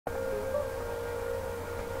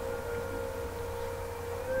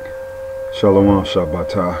Shalom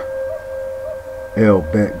Shabbatah. El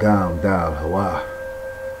Bet Gam Dal Hawa.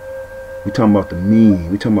 We talking about the mean.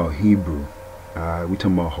 We talking about Hebrew. Alright, we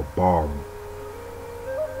talking about Habiru.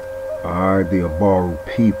 Alright, the Habiru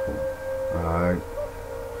people. Alright.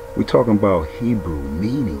 We talking about Hebrew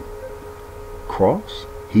meaning. Cross.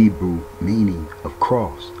 Hebrew meaning of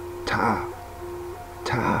cross. Tau.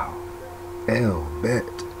 Tau. El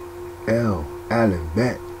Bet. El Aleph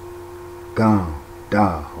Bet. Gam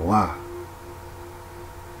Dal Hawa.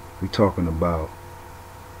 We talking about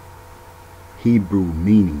Hebrew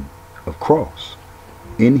meaning of cross.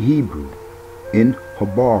 In Hebrew, in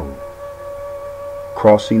Habiru,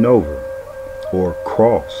 crossing over or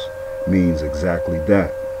cross means exactly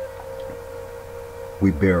that.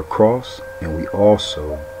 We bear a cross and we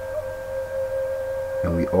also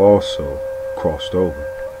crossed over,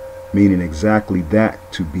 meaning exactly that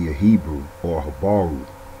to be a Hebrew or Habiru.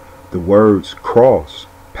 The words cross,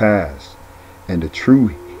 pass, and the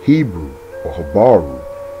true Hebrew or Habiru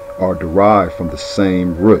are derived from the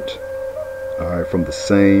same root. Alright, from the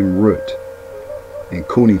same root. In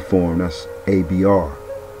Kuni form, that's ABR.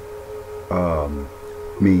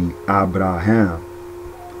 Abraham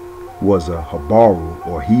was a Habiru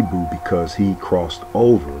or Hebrew because he crossed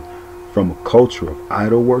over from a culture of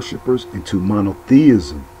idol worshippers into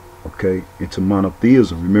monotheism. Okay, into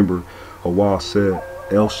monotheism. Remember, Hawa said,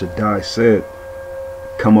 El Shaddai said,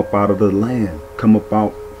 come up out of the land, come up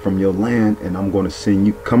out from your land, and I'm going to send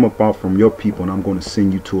you, come up out from your people, and I'm going to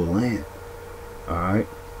send you to a land. Alright,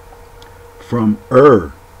 from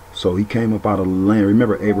so he came up out of the land.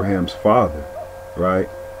 Remember, Abraham's father, right,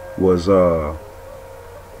 was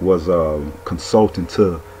consulting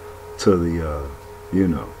to the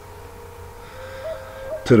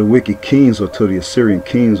to the wicked kings, or to the Assyrian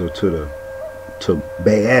kings, or to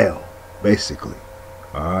Baal, basically.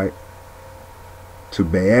 Alright, to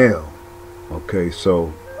Baal. Okay,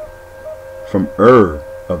 so from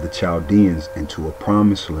of the Chaldeans into a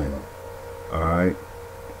promised land. Alright,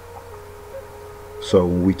 so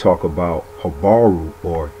when we talk about Habiru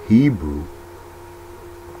or Hebrew,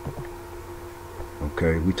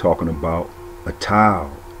 okay, we talking about a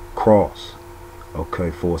tau, cross,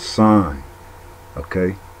 okay, for a sign.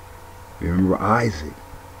 Okay, remember Isaac,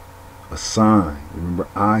 a sign. Remember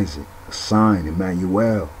Isaac, a sign.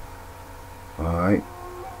 Emmanuel. Alright,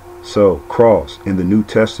 so cross in the New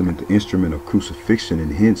Testament, the instrument of crucifixion,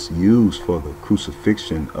 and hence used for the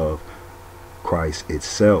crucifixion of Christ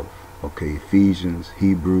itself. Okay, Ephesians,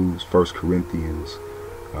 Hebrews, 1 Corinthians,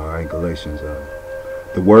 alright, Galatians.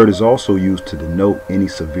 The word is also used to denote any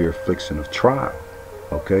severe affliction of trial.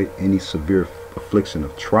 Okay, any severe affliction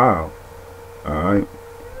of trial. Alright.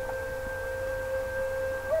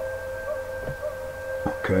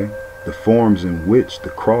 Okay, the forms in which the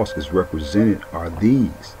cross is represented are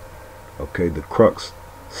these. Okay, the crux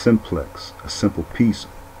simplex, a simple piece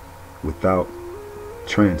without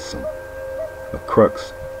transom. A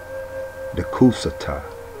crux decusata,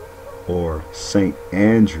 or St.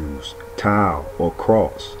 Andrew's tau or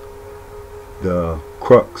cross. The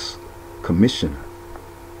crux commissioner,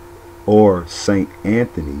 or St.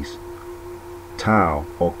 Anthony's tau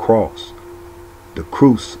or cross. The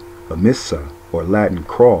crux amissa, or Latin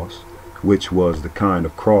cross, which was the kind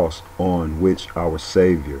of cross on which our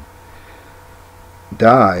Savior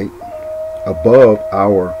died. Above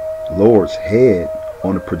our Lord's head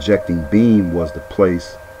on a projecting beam was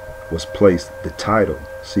placed the title,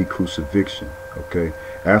 see crucifixion. Okay,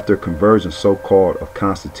 after conversion so-called of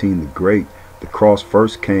Constantine the Great, the cross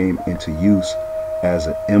first came into use as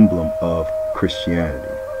an emblem of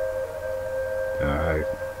Christianity. Alright,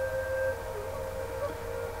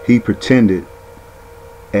 he pretended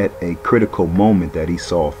at a critical moment that he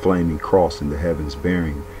saw a flaming cross in the heavens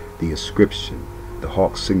bearing the inscription, the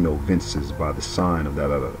hawk signal vinces by the sign of that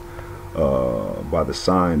by the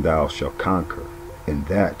sign thou shalt conquer, and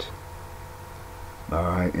that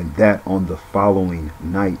on the following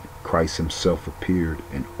night Christ himself appeared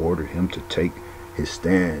and ordered him to take his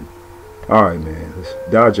stand. Alright, man, let's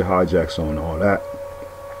dodge your hijacks on all that.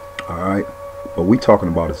 Alright, but we talking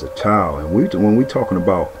about is a tau, and when we talking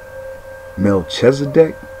about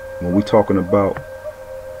Melchizedek, when we talking about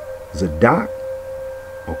Zadok,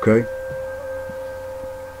 okay,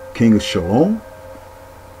 King of Shalom,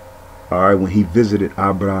 alright, when he visited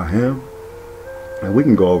Abraham, and we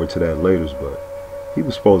can go over to that later, but he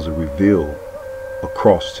was supposed to reveal a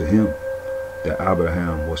cross to him that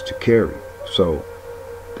Abraham was to carry. So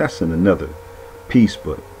that's in another piece,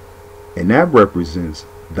 and that represents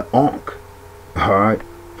the Ankh, alright,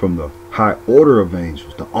 from the high order of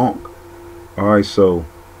angels, the Ankh. Alright, so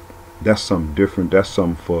that's something different. That's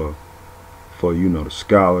something for the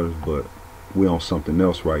scholars, but we on something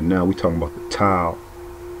else right now. We talking about the tile,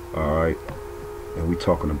 all right, and we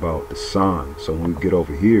talking about the sign. So when we get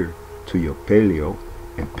over here to your paleo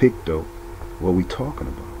and picto, what we talking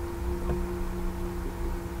about?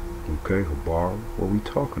 Okay, Habiru, what we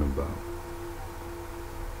talking about?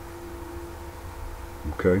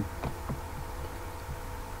 Okay,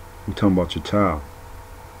 we talking about your tile.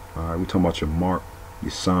 All right, we talking about your mark,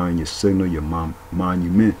 your sign, your signal, your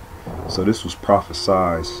monument. So this was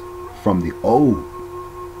prophesied from the old.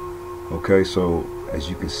 Okay, so as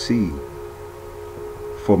you can see,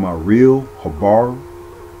 for my real Habiru,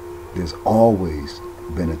 there's always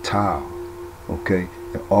been a tile. Okay,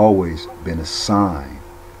 there's always been a sign.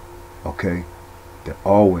 Okay, there's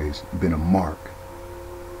always been a mark.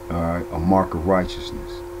 All right, a mark of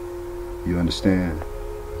righteousness. You understand?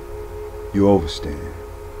 You overstand.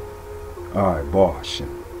 All right, boss.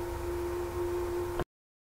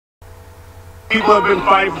 People have been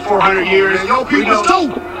fighting for 400 years. And your people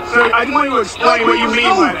too. So I just want you to explain what you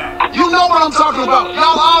mean by that. You know what I'm talking about.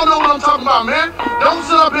 Y'all all know what I'm talking about, man. Don't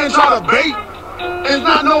sit up here and try to bait and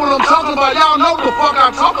not know what I'm talking about. Y'all know what the fuck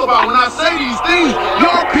I talk about when I say these things.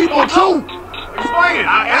 Your people too. Explain it.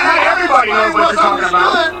 Everybody knows what you're talking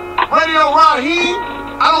about. Radio Raheem,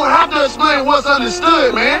 I don't have to explain what's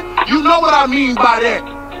understood, man. You know what I mean by that.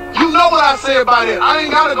 You know what I say by that. I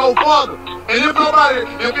ain't gotta go further. And if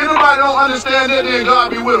anybody don't understand that, then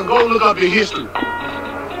God be with them. Go look up the history.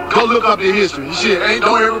 Go look up the history. Shit,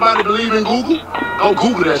 don't everybody believe in Google? Go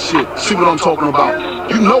Google that shit. See what I'm talking about.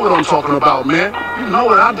 You know what I'm talking about, man. You know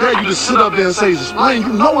what? I dare you to sit up there and say, explain.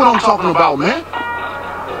 You know what I'm talking about, man.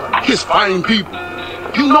 It's fighting people.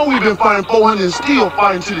 You know we've been fighting 400 and still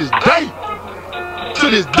fighting to this day. To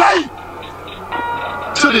this day.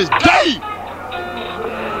 To this day.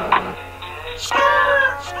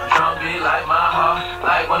 Don't be like my heart,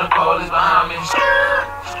 like when the police behind me.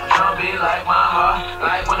 Don't be like my heart,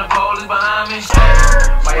 like when the police behind me.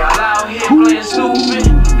 Why y'all out here playing stupid?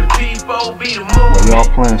 The people be the movement. Y'all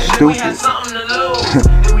playing stupid.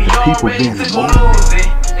 The people being the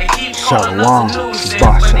movement. Shalom,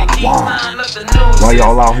 Shalom. While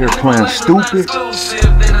y'all out here playing stupid,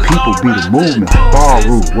 the people be the movement.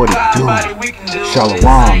 Habiru, what it do?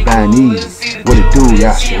 Shalom, Bani, what it do?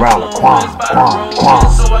 Yasharala, Kwam.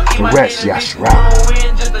 The rest, Yasharala.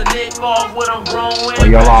 While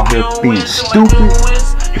y'all out here being stupid,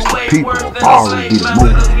 it's the people. Habiru be the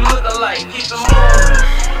movement.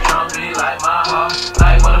 Don't be like my heart,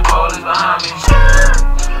 like when the police behind me.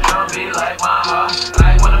 Don't be like my heart,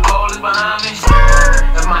 like when the police behind me.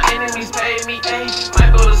 If my enemies pay me,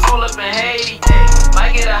 might go to school up in Haiti,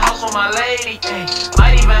 might get a house with my lady,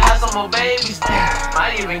 might even have some more babies,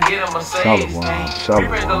 might even get a Mercedes, we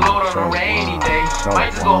praise the Lord on a rainy day,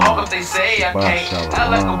 might just go hawk if they say I can't, I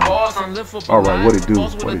like a boss, I'm live for alright, what it do?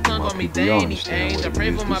 What it do, my people? Y'all understand what it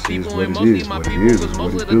is. This is what it is. What it is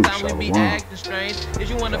what it do. Shalom.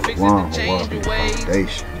 Shalom, the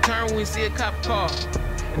foundation. Turn when we see a cop car.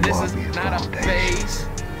 This is not a phase.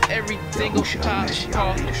 Every single cop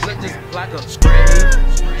car look just like a spray.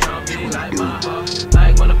 What it do?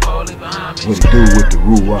 What it do with the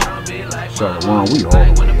Ruach? Shalom, we all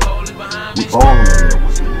the way up. We all the way up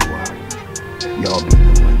with the Ruach. Y'all be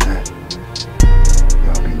knowing that.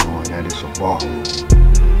 Y'all be knowing that it's a ball.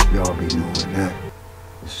 Y'all be knowing that.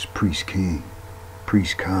 This is Priest King,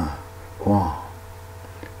 Priest Khan, Juan.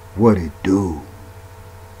 What it do?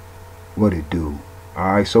 What it do?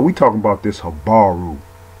 Alright, so we talking about this Habiru.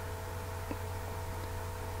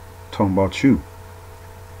 Talking about you.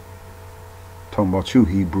 Talking about you,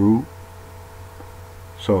 Hebrew.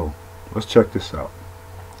 So, let's check this out.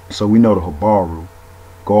 So we know the Habiru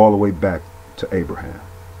go all the way back to Abraham.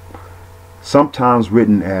 Sometimes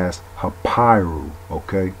written as Habiru,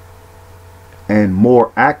 okay? And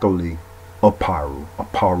more accurately, Aparu.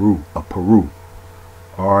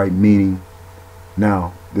 Alright, meaning,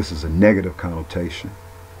 now, this is a negative connotation.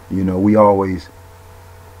 You know, we always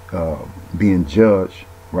being judged,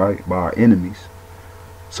 right, by our enemies.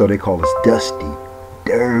 So they call us dusty,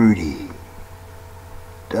 dirty.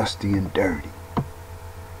 Dusty and dirty.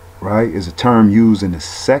 Right? Is a term used in the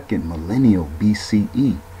 2nd millennial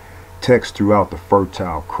BCE text throughout the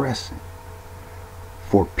Fertile Crescent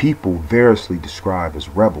for people variously described as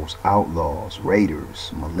rebels, outlaws,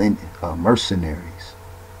 raiders, mercenaries.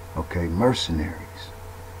 Okay, mercenaries.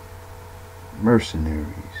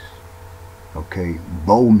 Okay,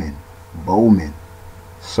 bowmen,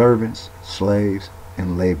 servants, slaves,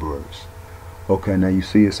 and laborers. Okay, now you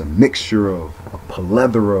see it's a mixture of a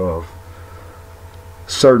plethora of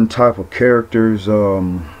certain type of characters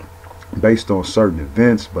based on certain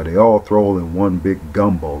events, but they all throw in one big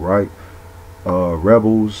gumbo, right?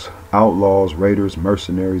 Rebels, outlaws, raiders,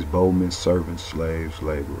 mercenaries, bowmen, servants, slaves,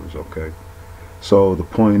 laborers. Okay, so the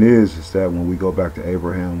point is that when we go back to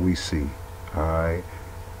Abraham, we see, all right,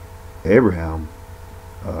 Abraham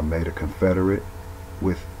made a confederate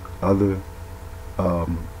with other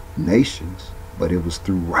nations, but it was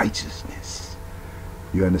through righteousness.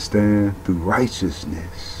 You understand? Through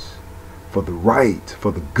righteousness, for the right,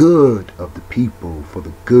 for the good of the people, for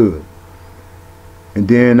the good. And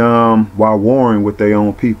then while warring with their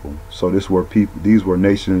own people. So these were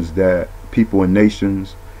nations that, people and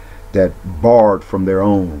nations that barred from their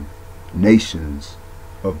own nations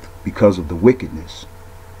because of the wickedness.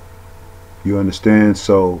 You understand?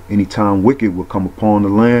 So anytime wicked would come upon the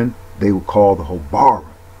land, they would call the Habiru,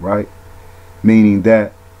 right? Meaning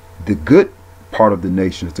that the good part of the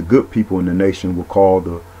nations, the good people in the nation, will call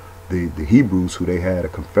the Hebrews who they had a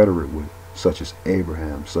confederate with, such as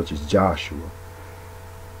Abraham, such as Joshua.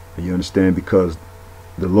 And you understand? Because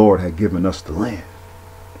the Lord had given us the land.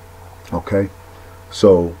 Okay?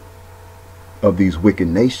 So of these wicked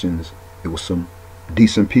nations, it was some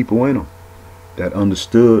decent people in them that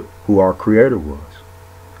understood who our Creator was.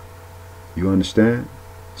 You understand?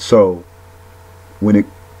 So when it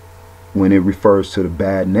refers to the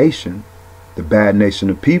bad nation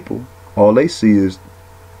of people, all they see is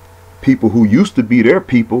people who used to be their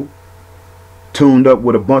people tuned up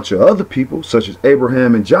with a bunch of other people, such as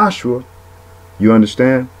Abraham and Joshua. You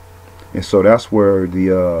understand? And so that's where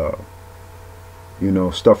the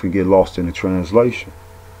stuff can get lost in the translation.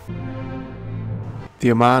 The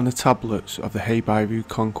Amarna tablets of the Habiru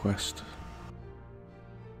conquest.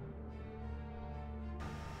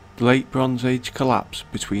 The Late Bronze Age collapse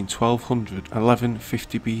between 1200 and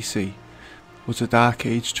 1150 BC was a Dark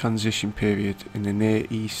Age transition period in the Near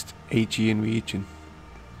East Aegean region,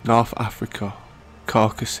 North Africa,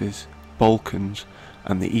 Caucasus, Balkans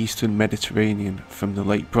and the Eastern Mediterranean from the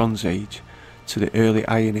Late Bronze Age to the Early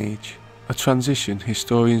Iron Age. A transition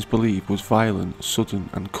historians believe was violent, sudden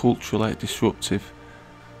and culturally disruptive.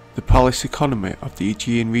 The palace economy of the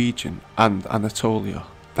Aegean region and Anatolia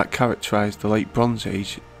that characterised the Late Bronze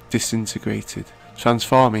Age disintegrated,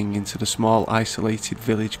 transforming into the small isolated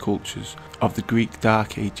village cultures of the Greek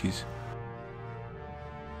Dark Ages.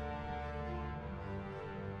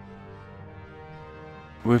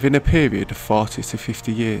 Within a period of 40 to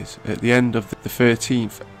 50 years, at the end of the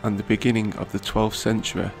 13th and the beginning of the 12th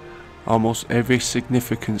century, almost every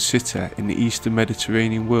significant city in the Eastern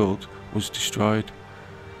Mediterranean world was destroyed,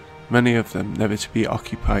 many of them never to be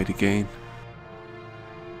occupied again.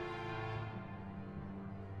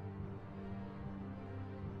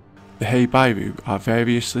 The Habiru are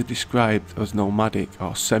variously described as nomadic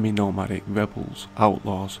or semi-nomadic rebels,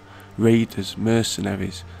 outlaws, raiders,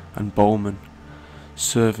 mercenaries and bowmen,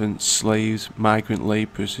 servants, slaves, migrant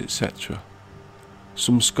labourers, etc.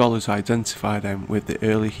 Some scholars identify them with the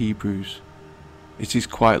early Hebrews. It is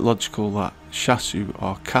quite logical that Shasu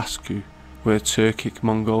or Kasku were Turkic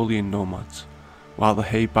Mongolian nomads, while the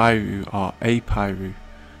Habiru or Apiru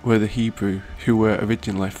were the Hebrew who were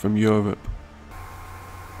originally from Europe.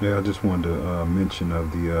 Yeah, I just wanted to mention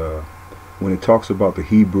of when it talks about the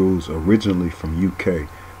Hebrews originally from UK,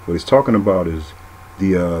 what it's talking about is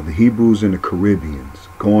the Hebrews in the Caribbeans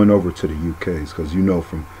going over to the UKs, because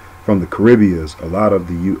from the Caribbeans, a lot of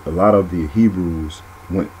the Hebrews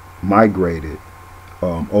migrated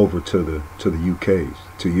over to the UKs,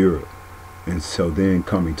 to Europe, and so then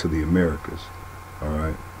coming to the Americas. All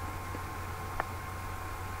right.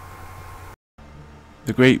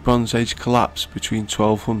 The Great Bronze Age collapse between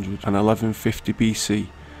 1200 and 1150 BC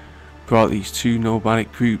brought these two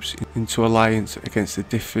nomadic groups into alliance against the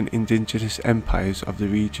different indigenous empires of the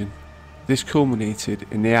region. This culminated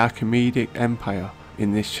in the Achaemenic Empire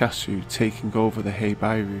in this Shasu taking over the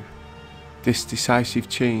Habiru. This decisive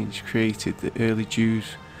change created the early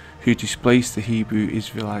Jews, who displaced the Hebrew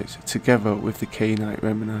Israelites together with the Canaanite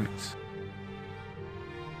remnants.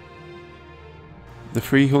 The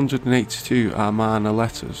 382 Amarna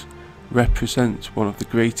letters represent one of the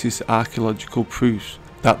greatest archaeological proofs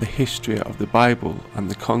that the history of the Bible and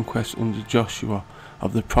the conquest under Joshua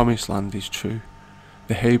of the Promised Land is true.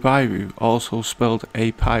 The Habiru, also spelled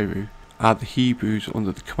Apiru, are the Hebrews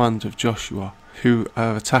under the command of Joshua, who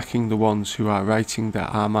are attacking the ones who are writing the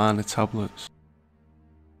Amarna tablets.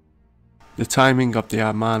 The timing of the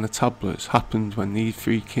Amarna tablets happened when these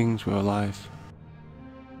three kings were alive.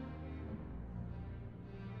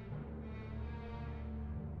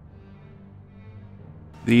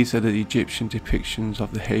 These are the Egyptian depictions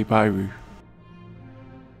of the Habiru.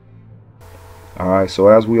 Alright, so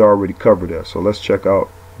as we already covered that, so let's check out,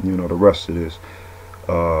 the rest of this.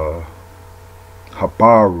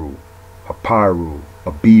 Habiru,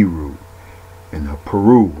 Habiru, and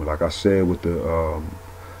Peru. Like I said, with the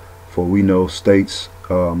for we know states,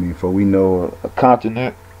 for we know a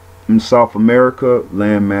continent in South America,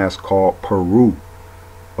 landmass called Peru.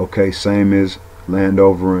 Okay, same as land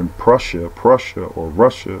over in Prussia or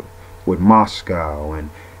Russia with Moscow, and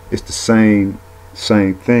it's the same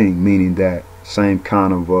thing, meaning that same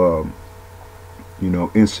kind of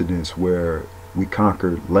incidents where we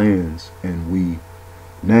conquered lands and we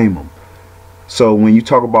name them. So when you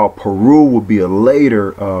talk about Peru, would be a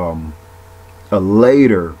later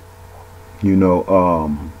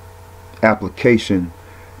application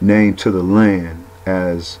name to the land,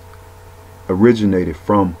 as originated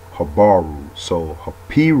from Habiru. So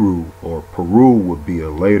Habiru or Peru would be a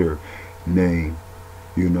later name,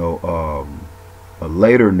 a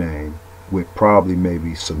later name with probably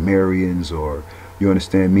maybe Sumerians, or you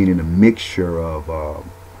understand, meaning a mixture of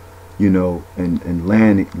and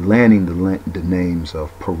landing the names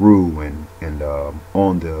of Peru and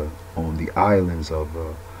on the islands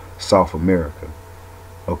of South America.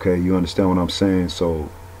 Okay, you understand what I'm saying? So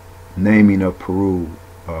naming of Peru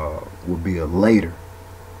would be a later,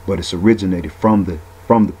 but it's originated from the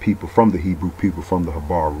people, from the Hebrew people, from the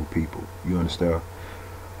Habiru people. You understand?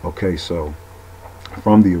 Okay, so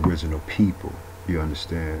from the original people, you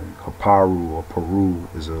understand. Habiru or Peru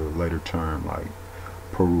is a later term, like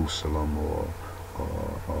Jerusalem or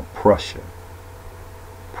Prussia.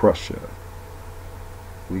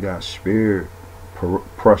 We got Spear,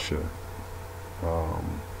 Prussia.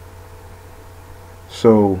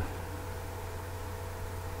 So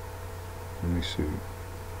let me see.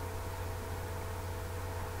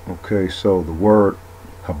 Okay, so the word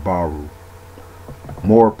Habiru,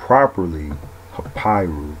 more properly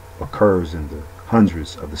Habiru, occurs in the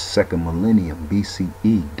hundreds of the second millennium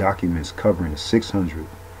BCE. Documents covering the 600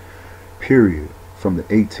 period from the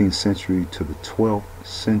 18th century to the 12th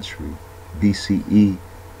century BCE,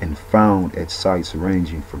 and found at sites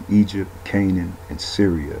ranging from Egypt, Canaan, and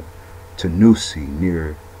Syria to Nusi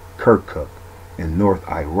near Kirkuk in North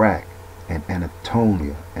Iraq and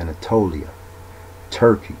Anatolia,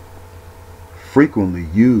 Turkey. Frequently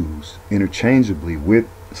used interchangeably with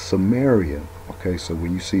Samaria. Okay, so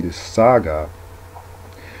when you see this sagas,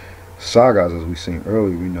 as we seen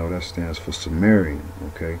earlier, we know that stands for Sumerian.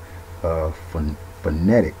 Okay,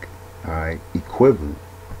 phonetic, all right, equivalent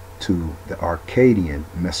to the Akkadian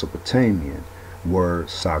Mesopotamian word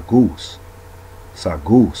Sagus,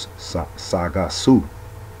 Sagasu.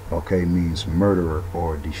 Okay, means murderer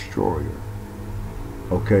or destroyer.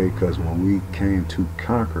 Okay, because when we came to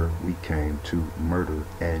conquer, we came to murder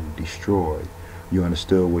and destroy. You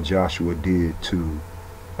understood what Joshua did to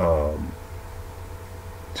the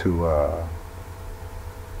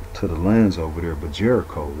lands over there, but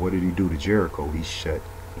Jericho, what did he do to Jericho? He shut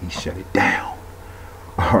it down.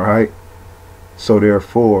 All right. So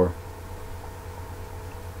therefore,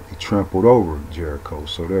 he trampled over Jericho.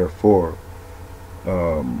 So therefore,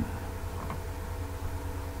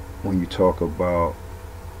 when you talk about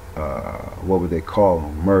what would they call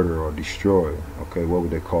them? Murder or destroyer. Okay, what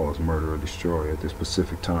would they call us? Murder or destroyer at this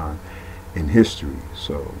specific time in history.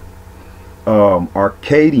 So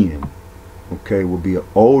Akkadian, okay, will be an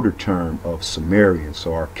older term of Sumerian.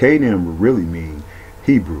 So Akkadian would really mean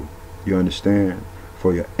Hebrew. You understand?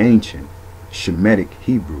 For your ancient Shemitic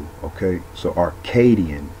Hebrew. Okay, so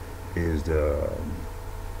Akkadian is the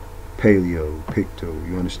Paleo Picto.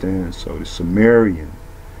 You understand? So the Sumerian.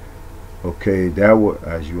 Okay, that would,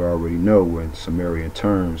 as you already know, when Sumerian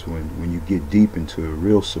terms, when you get deep into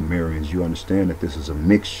real Sumerians, you understand that this is a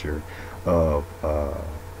mixture of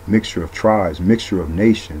tribes, mixture of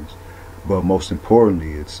nations, but most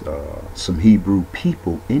importantly, it's some Hebrew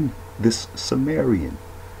people in this Sumerian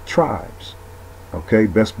tribes. Okay,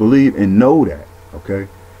 best believe and know that. Okay.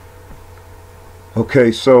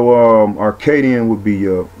 Okay, so Akkadian would be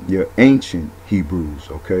your ancient Hebrews,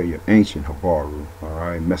 okay, your ancient Habiru, all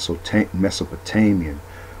right, Mesopotamian,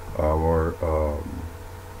 or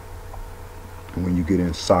when you get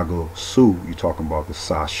in Sagasu, you're talking about the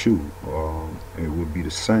Sashu, it would be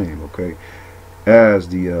the same, okay, as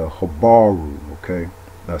the Habiru, okay,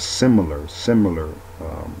 similar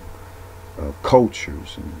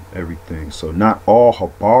cultures and everything. So not all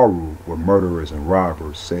Habiru were murderers and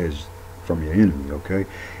robbers, says from your enemy. Okay,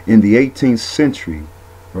 in the 18th century,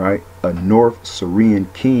 right, a North Syrian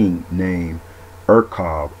king named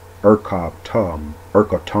Urkatom,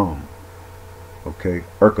 okay,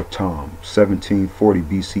 1740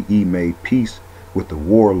 BCE, made peace with the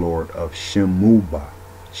warlord of Shimumba.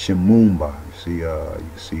 You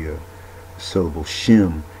see a syllable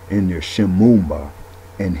Shim in there, Shimumba,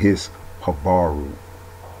 and his Habiru.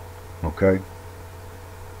 Okay,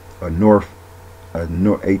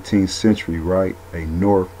 18th century, right? A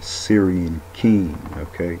North Syrian king,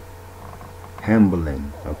 okay?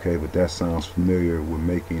 Hamblin, okay? But that sounds familiar with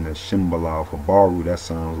making a Shimbalah of Habiru. That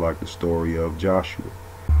sounds like the story of Joshua.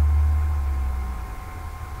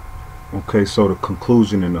 Okay, so the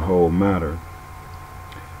conclusion in the whole matter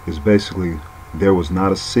is basically there was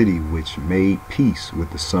not a city which made peace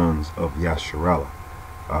with the sons of Yasharallah,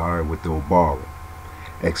 alright, with the Obara,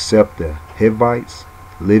 except the Hivites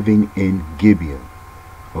living in Gibeon.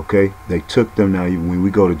 Okay, they took them. Now when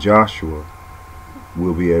we go to Joshua,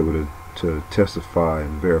 we'll be able to testify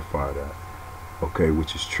and verify that, okay,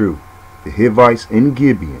 which is true. The Hivites in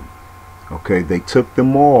Gibeon, okay, they took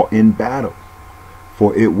them all in battle,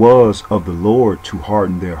 for it was of the Lord to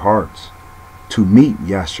harden their hearts to meet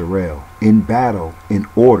Yasharel in battle, in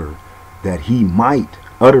order that he might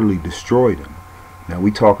utterly destroy them. Now we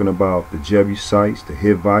talking about the Jebusites, the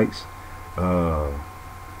Hivites,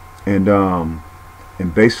 and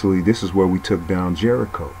basically this is where we took down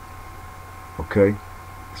Jericho. Okay,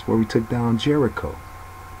 that's where we took down Jericho.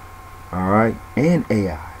 All right, and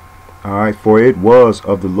Ai. All right, for it was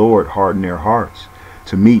of the Lord harden their hearts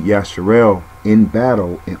to meet Yasharel in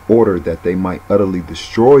battle, in order that they might utterly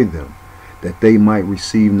destroy them, that they might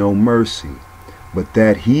receive no mercy, but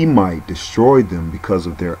that he might destroy them because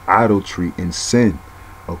of their idolatry and sin.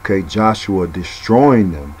 Okay, Joshua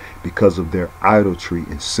destroying them because of their idolatry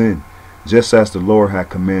and sin, just as the Lord had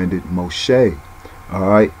commanded Moshe. All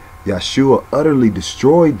right, Yeshua utterly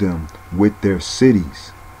destroyed them with their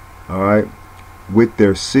cities. All right, with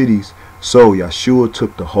their cities. So Yeshua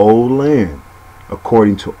took the whole land,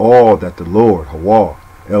 according to all that the Lord, Hawah,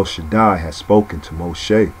 El Shaddai, had spoken to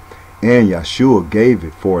Moshe. And Yeshua gave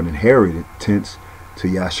it for an inheritance to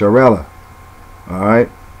Yasharallah. Alright?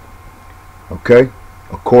 Okay?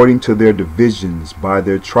 According to their divisions by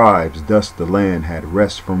their tribes, thus the land had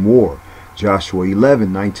rest from war. Joshua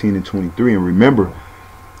 11, 19 and 23. And remember,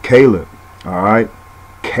 Caleb. Alright?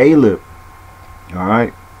 Caleb.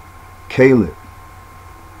 Alright? Caleb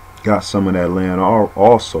got some of that land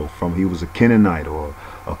also from, he was a Canaanite or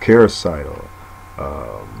a Kerizzite or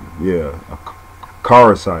a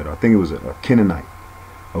Karizzite. I think it was a Canaanite,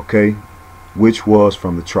 okay, which was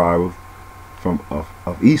from the tribe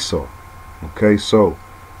of Esau. Okay, so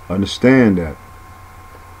understand that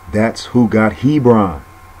that's who got Hebron.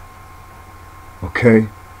 Okay,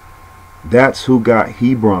 that's who got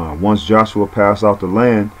Hebron. Once Joshua passed out the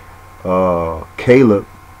land, Caleb,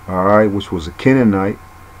 all right, which was a Canaanite,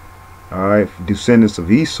 all right, descendants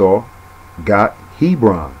of Esau, got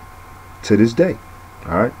Hebron to this day.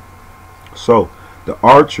 All right, so the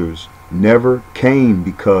archers never came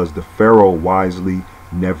because the Pharaoh wisely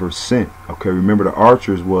never sent. Okay, remember the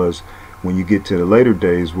archers was when you get to the later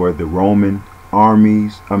days where the Roman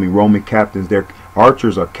armies, Roman captains, their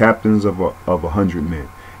archers are captains of 100 men,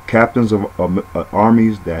 captains of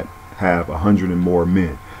armies that have 100 and more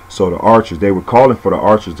men. So the archers, they were calling for the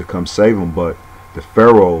archers to come save them, but the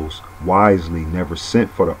pharaohs wisely never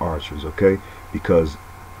sent for the archers, okay, because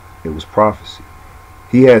it was prophecy.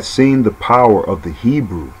 He had seen the power of the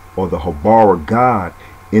Hebrew or the Habara God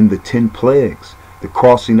in the 10 plagues, the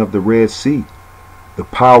crossing of the Red Sea, the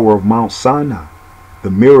power of Mount Sinai,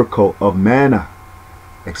 the miracle of manna,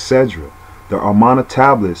 etc. The Amarna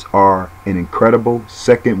tablets are an incredible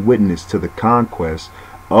second witness to the conquest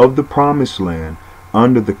of the promised land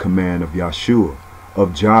under the command of Joshua.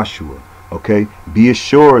 Okay, be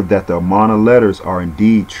assured that the Amarna letters are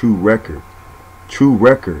indeed true record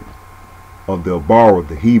of the Abara,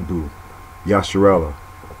 the Hebrew, Yasharallah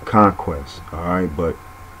conquest. Alright, but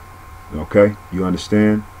okay, you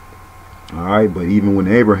understand? Alright, but even when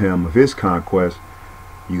Abraham of his conquest,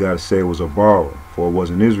 you gotta say it was Abara, for it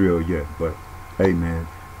wasn't Israel yet. But hey man,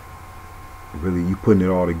 really you putting it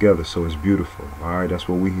all together, so it's beautiful. Alright, that's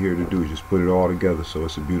what we're here to do, just put it all together, so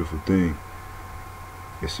it's a beautiful thing.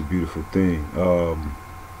 It's a beautiful thing.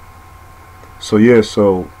 So yeah,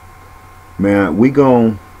 so man, we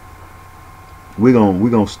gonna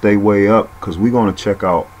stay way up, because we're gonna check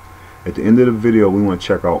out at the end of the video. We want to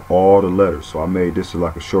check out all the letters. So I made this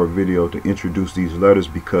like a short video to introduce these letters,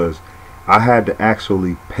 because I had to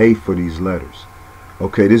actually pay for these letters.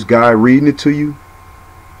 Okay, this guy reading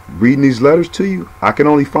these letters to you, I can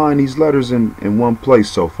only find these letters in one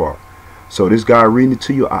place so far. So this guy reading it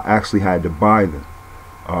to you, I actually had to buy them.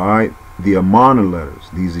 Alright, the Amarna letters,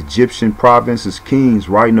 these Egyptian provinces, kings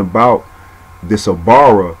writing about this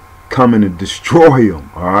Abara coming to destroy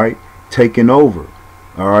them, alright, taking over.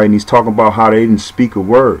 Alright, and he's talking about how they didn't speak a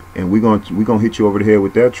word. And we're gonna hit you over the head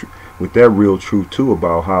with that real truth too,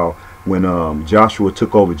 about how when Joshua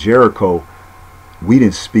took over Jericho, we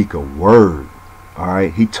didn't speak a word. All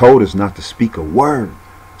right. He told us not to speak a word.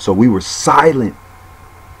 So we were silent.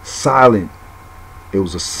 Silent. It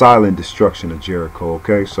was a silent destruction of Jericho.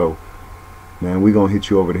 Okay. So, man, we're going to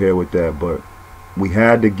hit you over the head with that. But we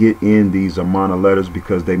had to get in these Amarna letters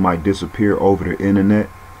because they might disappear over the internet.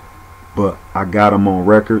 But I got them on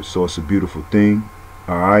record. So it's a beautiful thing.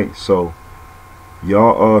 All right. So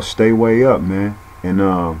y'all stay way up, man. And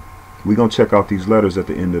we're going to check out these letters at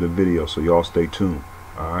the end of the video. So y'all stay tuned.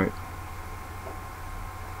 All right.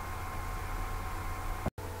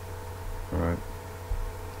 All right.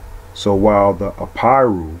 So while the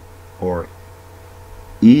Habiru or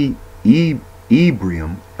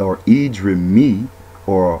Ibrium or Idrimi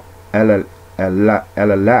or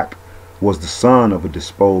Elalak was the son of a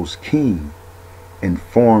disposed king and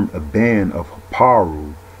formed a band of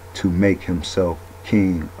Habiru to make himself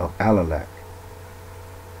king of Elalak.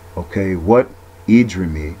 Okay, what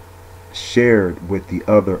Idrimi shared with the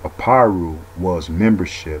other Habiru was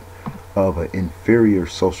membership of an inferior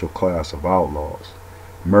social class of outlaws,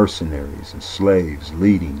 mercenaries, and slaves,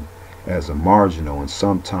 leading as a marginal and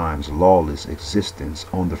sometimes lawless existence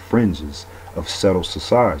on the fringes of settled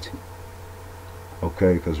society.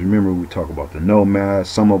 Okay, because remember we talk about the nomads.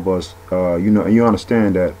 Some of us, you know, and you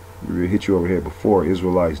understand that we hit you over here before.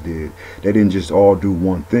 Israelites did. They didn't just all do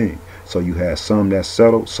one thing. So you had some that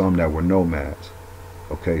settled, some that were nomads.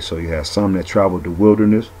 Okay, so you had some that traveled the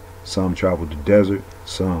wilderness, some traveled the desert,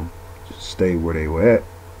 some just stayed where they were at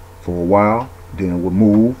for a while, then would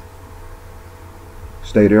move.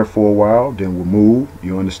 Stay there for a while, then would move.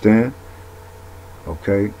 You understand?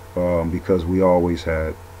 Okay, because we always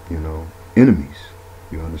had, you know, enemies.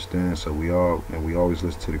 You understand? So we always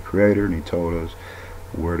listened to the Creator, and He told us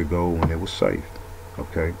where to go when it was safe.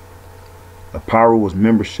 Okay. Habiru was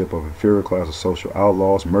membership of inferior class of social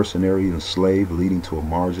outlaws, mercenaries, and slave, leading to a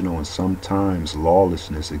marginal and sometimes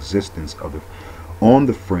lawlessness existence of on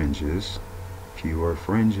the fringes, keyword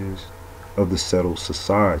fringes, of the settled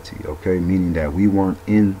society. Okay, meaning that we weren't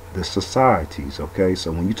in the societies. Okay,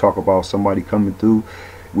 so when you talk about somebody coming through,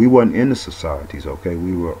 we wasn't in the societies. Okay,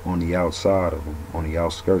 we were on the outside of them, on the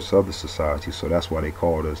outskirts of the society. So that's why they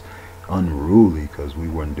called us unruly, because we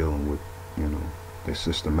weren't dealing with, you know, the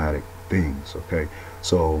systematic things. Okay,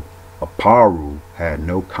 so Habiru had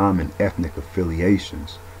no common ethnic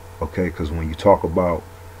affiliations. Okay, because when you talk about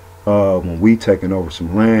when we taking over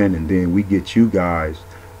some land and then we get you guys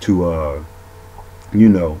to you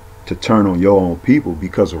know, to turn on your own people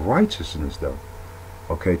because of righteousness, though.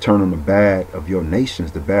 Okay, turn on the bad of your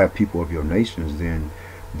nations, the bad people of your nations, then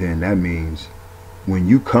that means when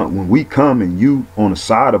we come and you on the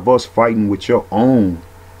side of us fighting with your own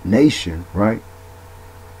nation, right?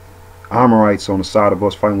 Amorites on the side of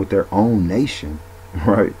us fighting with their own nation,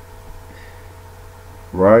 right?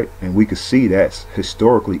 Right? And we could see that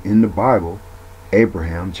historically in the Bible,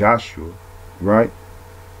 Abraham, Joshua, right?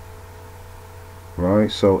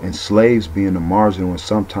 Right? So, and slaves being the marginal and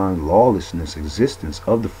sometimes lawlessness existence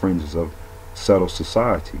of the fringes of settled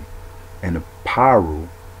society. And the Habiru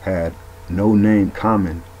had no name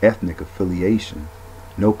common ethnic affiliation,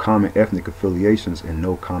 no common ethnic affiliations, and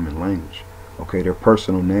no common language. Okay, their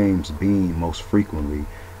personal names being most frequently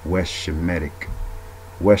West Shemitic,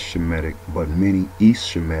 but many East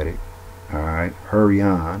Shemitic, all right,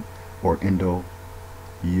 Hurrian, or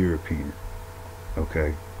Indo-European.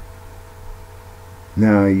 Okay.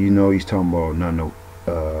 Now, you know, he's talking about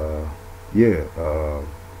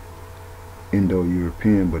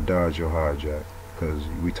Indo-European, but dodge your hijack, because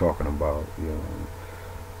we talking about, you know,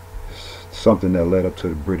 something that led up to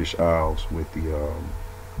the British Isles with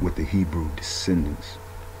the Hebrew descendants.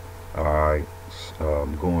 All right,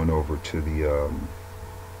 going over to the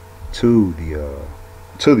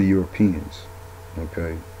Europeans.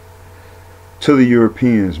 Okay, to the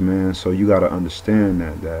Europeans, man. So you got to understand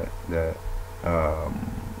that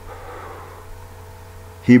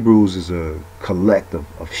Hebrews is a collective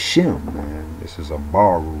of Shem, man. This is a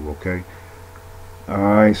Baru. Okay. All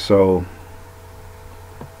right, so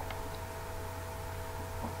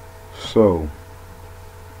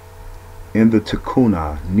in the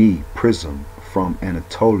Tukuna Ni prism from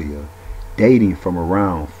Anatolia, dating from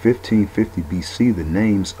around 1550 BC, the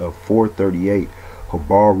names of 438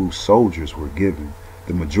 Habiru soldiers were given.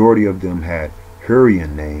 The majority of them had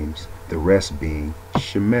Hurrian names, the rest being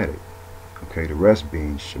Shemitic. Okay, the rest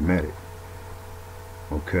being Shemitic.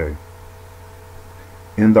 Okay.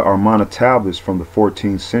 In the Amarna tablets from the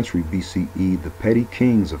 14th century BCE, the petty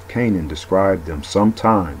kings of Canaan described them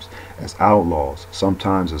sometimes as outlaws,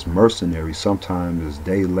 sometimes as mercenaries, sometimes as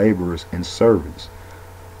day laborers and servants.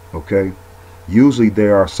 Okay, usually they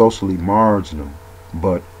are socially marginal,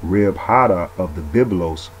 but Rib Hada of the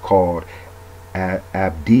Biblos called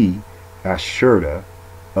Abdi Ashurda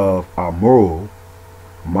of Amurul,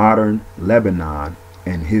 modern Lebanon,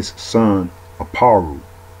 and his son Aparu,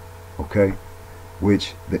 okay,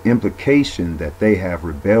 which the implication that they have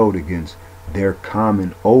rebelled against their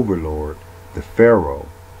common overlord, the Pharaoh,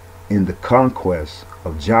 in the conquest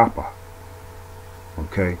of Jaffa,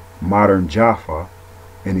 okay, modern Jaffa,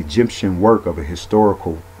 an Egyptian work of a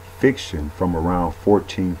historical fiction from around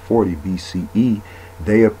 1440 BCE,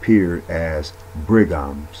 they appeared as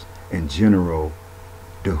brigands and General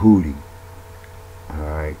Dahudi.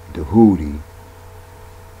 Alright, Dahudi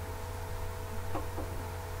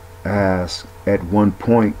asked at one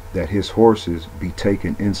point that his horses be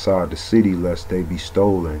taken inside the city lest they be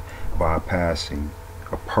stolen by passing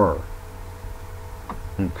a pur.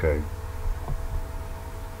 Okay.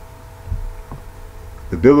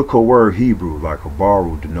 The biblical word Hebrew, like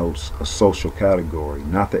Habiru, denotes a social category,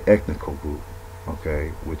 not the ethnical group.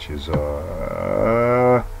 Okay, which is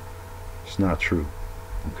it's not true.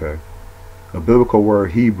 Okay. The biblical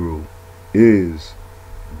word Hebrew is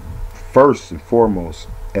first and foremost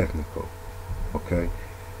ethnical. Okay.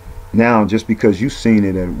 Now, just because you've seen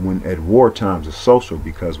it at war times, it's social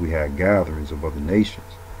because we had gatherings of other nations.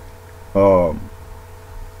 You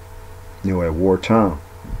know, at wartime,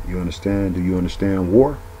 you understand? Do you understand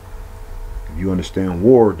war? If you understand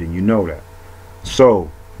war, then you know that. So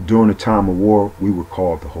during the time of war, we were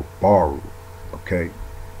called the Habiru, okay,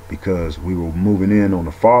 because we were moving in on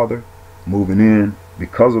the Father, moving in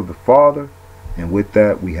because of the Father, and with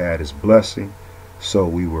that we had His blessing. So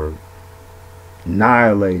we were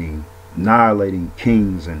annihilating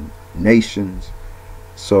kings and nations.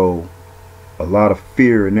 So a lot of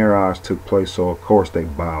fear in their eyes took place. So of course they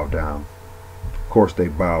bowed down. Of course they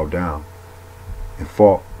bowed down and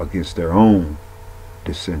fought against their own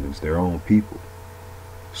descendants, their own people.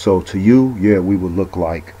 So to you, yeah, we would look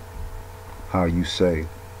like how you say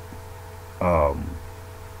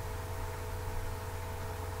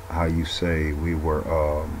we were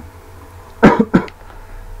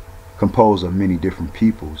composed of many different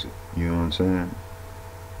peoples. You know what I'm saying?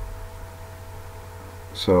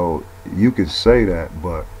 So you could say that,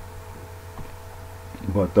 but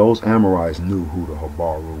those Amorites knew who the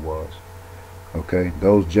Habiru was. Okay,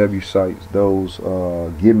 those Jebusites, those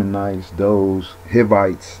Gibeonites, those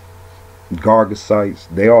Hivites, Gargasites,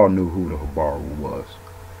 they all knew who the Habiru was.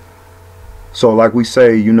 So like we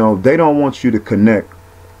say, you know, they don't want you to connect.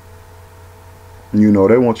 You know,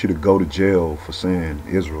 they want you to go to jail for saying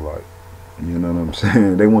Israelite. You know what I'm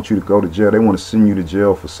saying? They want you to go to jail. They want to send you to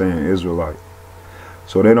jail for saying Israelite.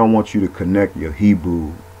 So they don't want you to connect your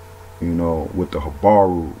Hebrew, you know, with the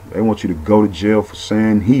Habiru. They want you to go to jail for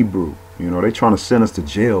saying Hebrew. You know, they're trying to send us to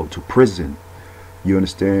jail, to prison. You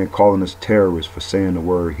understand? Calling us terrorists for saying the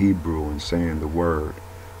word Hebrew and saying the word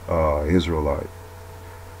Israelite.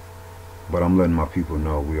 But I'm letting my people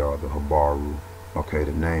know we are the Habiru. Okay,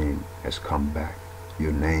 the name has come back.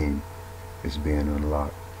 Your name is being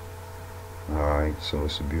unlocked. Alright, so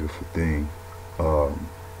it's a beautiful thing.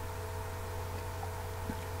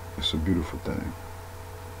 It's a beautiful thing.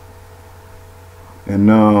 And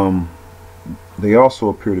they also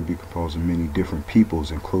appear to be composed of many different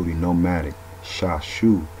peoples, including nomadic,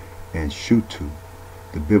 Shashu, and Shutu,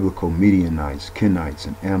 the biblical Midianites, Kenites,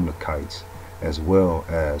 and Amalekites, as well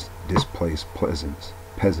as displaced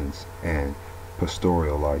peasants and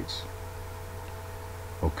pastoralites.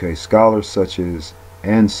 Okay, scholars such as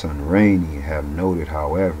Anson Rainey have noted,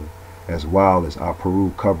 however, as while as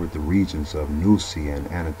Aparu covered the regions of Nusi and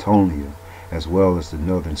Anatolia, as well as the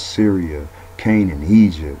northern Syria, Canaan,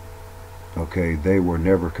 Egypt, okay, they were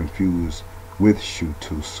never confused with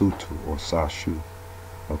Shutu, Sutu, or Sashu.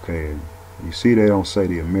 Okay, you see they don't say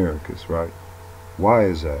the Americas, right? Why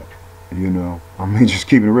is that? You know, I mean, just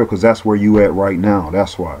keeping it real, because that's where you at right now.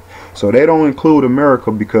 That's why. So they don't include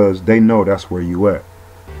America because they know that's where you at.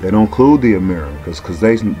 They don't include the Americas because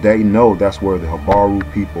they know that's where the Habiru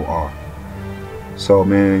people are. So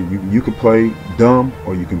man, you can play dumb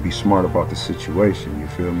or you can be smart about the situation. You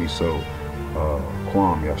feel me? So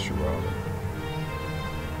Kwam Yasharala.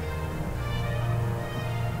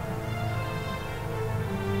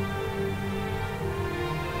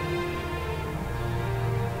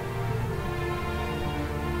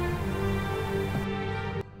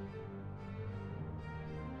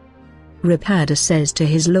 Rapada says to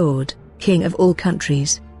his lord, King of all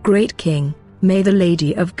countries, great king, may the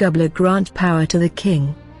Lady of Gubla grant power to the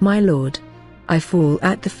king, my lord. I fall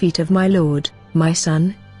at the feet of my lord, my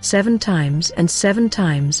son, 7 times and 7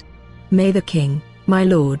 times. May the king, my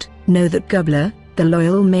lord, know that Gubla, the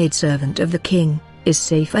loyal maidservant of the king, is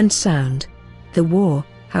safe and sound. The war,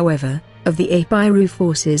 however, of the Habiru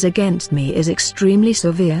forces against me is extremely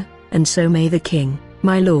severe, and so may the king,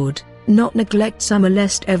 my lord, not neglect summer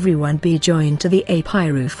lest everyone be joined to the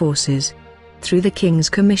Habiru forces. Through the king's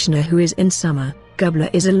commissioner who is in summer, Gubla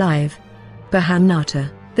is alive.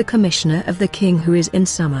 Pahanata, the commissioner of the king who is in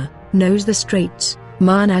summer, knows the straits,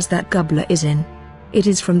 Manas that Gubla is in. It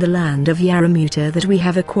is from the land of Yaramuta that we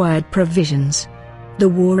have acquired provisions. The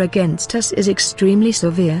war against us is extremely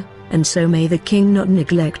severe, and so may the king not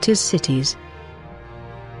neglect his cities.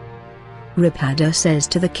 Ripada says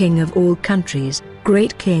to the king of all countries,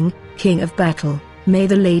 Great king, king of battle, may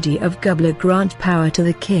the lady of Gubla grant power to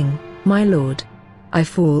the king, my lord. I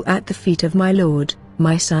fall at the feet of my lord,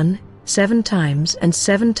 my son, 7 times and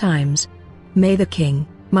 7 times. May the king,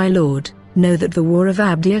 my lord, know that the war of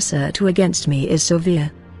Abdiasatu against me is severe.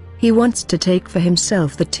 He wants to take for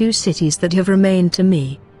himself the 2 cities that have remained to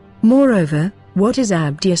me. Moreover, what is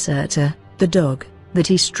Abdiasatu, the dog, that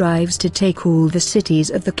he strives to take all the cities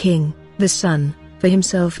of the king, the son? For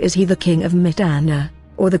himself is he the king of Mitana,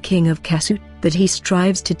 or the king of Kasut, that he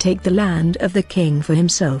strives to take the land of the king for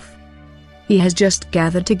himself? He has just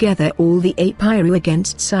gathered together all the Habiru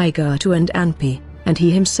against Saigatu and Anpi, and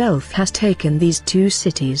he himself has taken these 2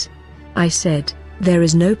 cities. I said, there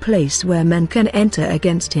is no place where men can enter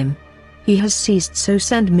against him. He has ceased, so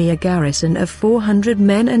send me a garrison of 400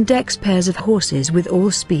 men and X pairs of horses with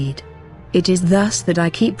all speed. It is thus that I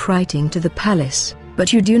keep writing to the palace,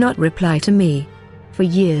 but you do not reply to me. For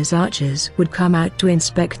years archers would come out to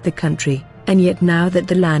inspect the country, and yet now that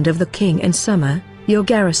the land of the king and summer, your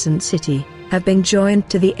garrisoned city, have been joined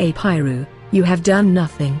to the Habiru, you have done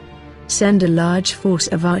nothing. Send a large force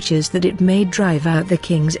of archers that it may drive out the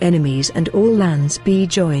king's enemies and all lands be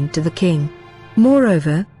joined to the king.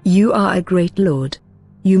 Moreover, you are a great lord.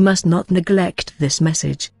 You must not neglect this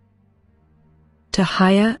message.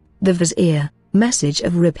 Tahaya, the vizier, message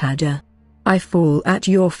of Ripada. I fall at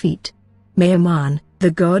your feet. May Aman,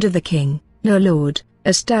 the god of the king, your lord,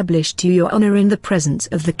 establish to your honor in the presence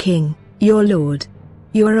of the king, your lord.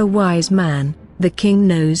 You are a wise man, the king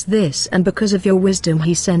knows this, and because of your wisdom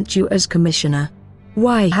he sent you as commissioner.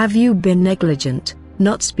 Why have you been negligent,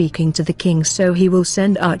 not speaking to the king so he will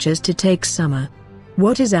send archers to take summer?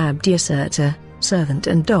 What is Abdiasatu, servant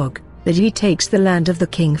and dog, that he takes the land of the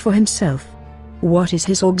king for himself? What is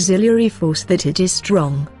his auxiliary force that it is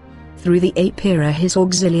strong? Through the Apira his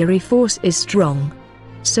auxiliary force is strong.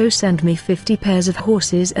 So send me 50 pairs of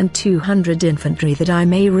horses and 200 infantry that I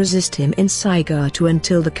may resist him in Saigatu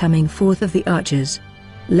until the coming forth of the archers.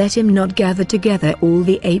 Let him not gather together all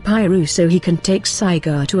the Habiru so he can take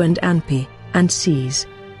Saigatu and Anpi, and seize.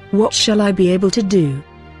 What shall I be able to do?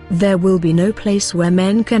 There will be no place where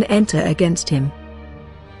men can enter against him.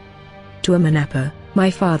 To Amanapa,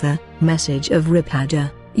 my father, message of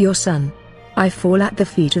Ripada, your son. I fall at the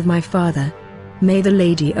feet of my father. May the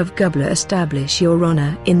lady of Gubla establish your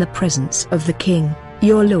honor in the presence of the king,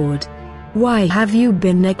 your lord. Why have you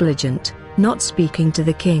been negligent, not speaking to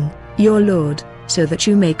the king, your lord, so that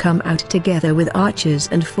you may come out together with archers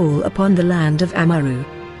and fall upon the land of Amaru?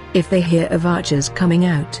 If they hear of archers coming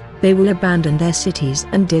out, they will abandon their cities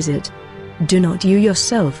and desert. Do not you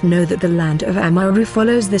yourself know that the land of Amaru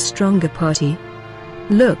follows the stronger party?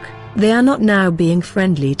 Look, they are not now being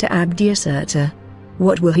friendly to Abdiasatu.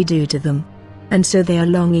 What will he do to them? And so they are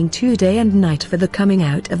longing day and night for the coming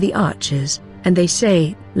out of the archers, and they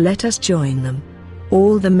say, let us join them.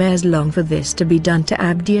 All the mayors long for this to be done to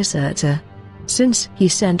Abdiasatu. Since he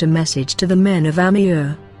sent a message to the men of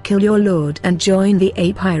Amir, kill your lord and join the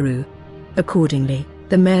Habiru. Accordingly,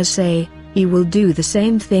 the mayors say, he will do the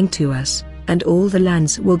same thing to us, and all the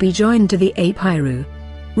lands will be joined to the Habiru.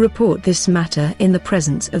 Report this matter in the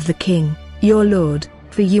presence of the king, your lord,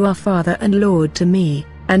 for you are father and lord to me,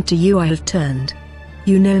 and to you I have turned.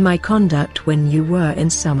 You know my conduct when you were in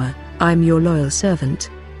summer, I'm your loyal servant.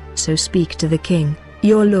 So speak to the king,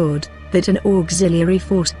 your lord, that an auxiliary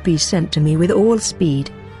force be sent to me with all speed.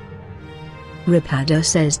 Ripada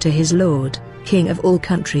says to his lord, king of all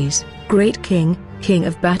countries, great king, king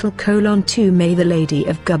of battle: 2 May the lady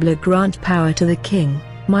of Gubla grant power to the king,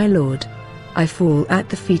 my lord. I fall at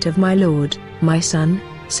the feet of my lord, my son,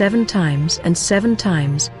 7 times and 7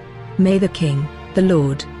 times. May the king, the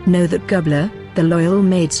lord, know that Gubla, the loyal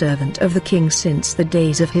maidservant of the king since the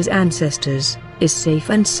days of his ancestors, is safe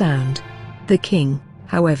and sound. The king,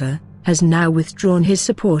 however, has now withdrawn his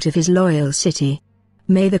support of his loyal city.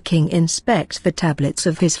 May the king inspect the tablets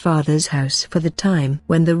of his father's house for the time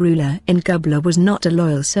when the ruler in Gubla was not a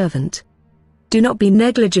loyal servant. Do not be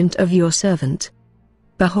negligent of your servant.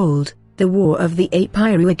 Behold, the war of the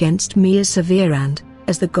Habiru against me is severe, and,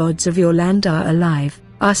 as the gods of your land are alive,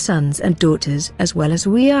 Our sons and daughters as well as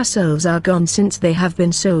we ourselves are gone, since they have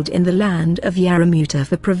been sold in the land of Yarramuta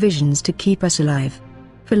for provisions to keep us alive.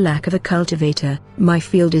 For lack of a cultivator, my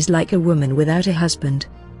field is like a woman without a husband.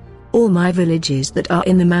 All my villages that are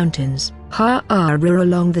in the mountains, Habiru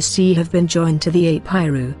along the sea, have been joined to the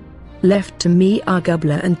Habiru. Left to me are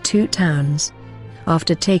Gubla and 2 towns.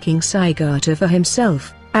 After taking Saigata for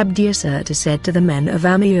himself, Abdiasata said to the men of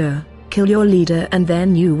Amir, "Kill your leader and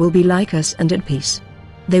then you will be like us and at peace."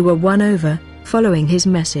 They were won over, following his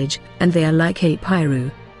message, and they are like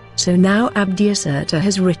Habiru. So now Abdiasata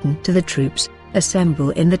has written to the troops,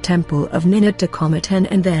 "Assemble in the temple of Ninad to combat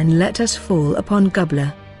and then let us fall upon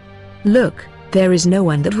Gubla. Look, there is no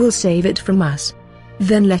one that will save it from us.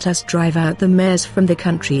 Then let us drive out the mares from the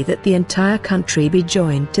country, that the entire country be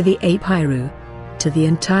joined to the Habiru. To the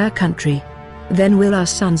entire country. Then will our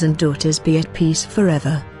sons and daughters be at peace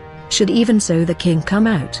forever. Should even so the king come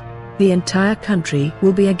out, the entire country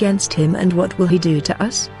will be against him, and what will he do to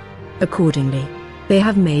us?" Accordingly, they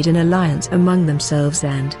have made an alliance among themselves,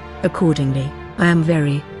 and, accordingly, I am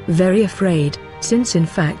very, very afraid, since in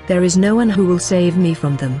fact there is no one who will save me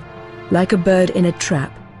from them. Like a bird in a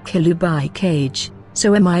trap, Kilu by cage,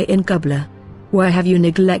 so am I in Gubla. Why have you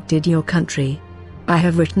neglected your country? I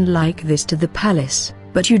have written like this to the palace,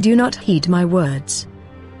 but you do not heed my words.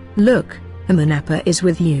 Look, Amarna is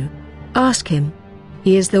with you. Ask him.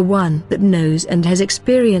 He is the one that knows and has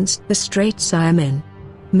experienced the straits I am in.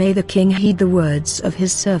 May the king heed the words of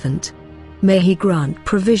his servant. May he grant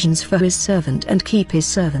provisions for his servant and keep his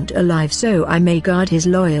servant alive, so I may guard his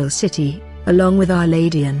loyal city, along with Our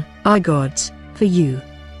Lady and our gods, for you.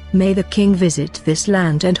 May the king visit this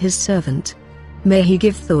land and his servant. May he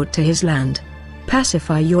give thought to his land.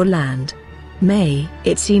 Pacify your land. May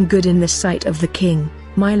it seem good in the sight of the king,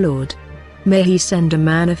 my lord. May he send a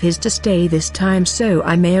man of his to stay this time, so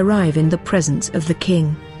I may arrive in the presence of the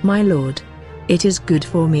king, my lord. It is good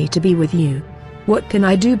for me to be with you. What can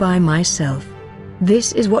I do by myself?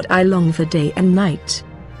 This is what I long for day and night."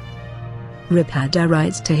 Ripada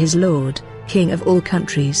writes to his lord, king of all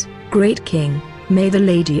countries, "Great king, may the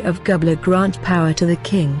Lady of Gubla grant power to the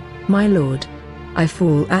king, my lord. I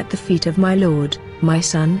fall at the feet of my lord, my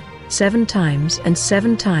son, 7 times and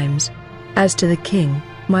 7 times. As to the king,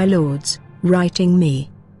 my lords, writing me.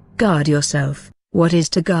 Guard yourself, what is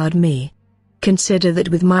to guard me? Consider that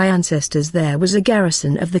with my ancestors there was a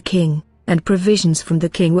garrison of the king, and provisions from the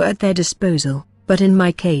king were at their disposal, but in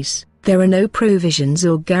my case, there are no provisions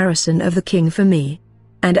or garrison of the king for me.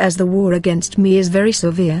 And as the war against me is very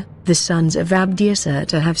severe, the sons of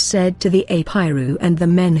Abdiasata have said to the Habiru and the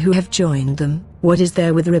men who have joined them, what is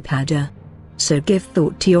there with Ripada? So give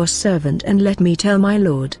thought to your servant and let me tell my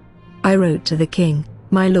lord." I wrote to the king,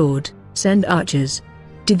 "My lord, send archers.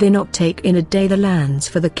 Did they not take in a day the lands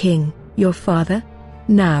for the king, your father?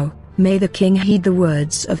 Now, may the king heed the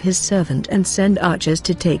words of his servant and send archers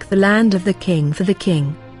to take the land of the king for the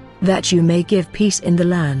king, that you may give peace in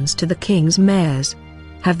the lands to the king's mares.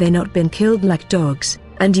 Have they not been killed like dogs,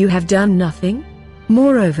 and you have done nothing?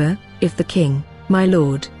 Moreover, if the king, my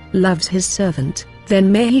lord, loves his servant,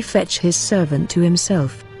 then may he fetch his servant to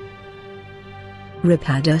himself."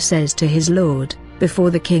 Ripada says to his lord,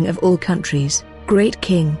 before the king of all countries, "Great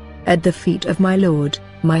king, at the feet of my lord,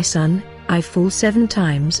 my son, I fall 7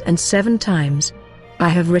 times and 7 times. I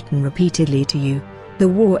have written repeatedly to you. The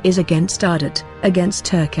war is against Ardat, against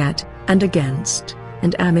Turkat, and against,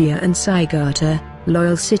 and Amir and Saigata,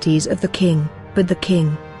 loyal cities of the king, but the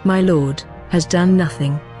king, my lord, has done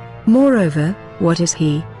nothing. Moreover, what is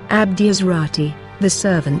he, Abdiasrati, the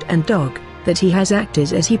servant and dog, that he has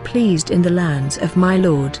acted as he pleased in the lands of my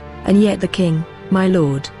lord, and yet the king, my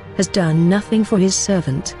lord, has done nothing for his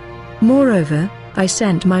servant. Moreover, I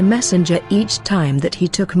sent my messenger each time that he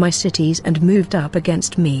took my cities and moved up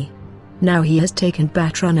against me. Now he has taken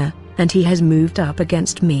Batrana, and he has moved up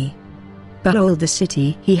against me. Behold the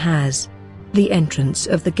city he has. The entrance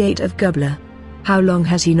of the gate of Gubla. How long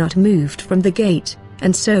has he not moved from the gate,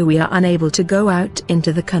 and so we are unable to go out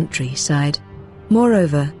into the countryside.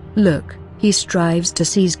 Moreover, look, he strives to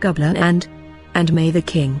seize Gubla and may the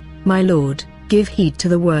king, my lord, give heed to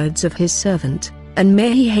the words of his servant, and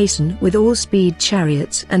may he hasten with all speed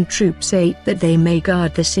chariots and troops 8 that they may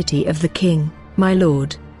guard the city of the king, my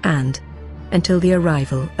lord, and until the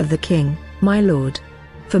arrival of the king, my lord.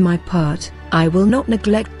 For my part, I will not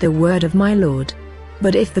neglect the word of my lord.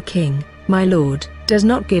 But if the king, my lord, does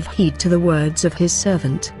not give heed to the words of his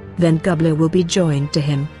servant, then Gubla will be joined to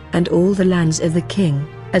him, and all the lands of the king,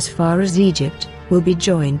 as far as Egypt, will be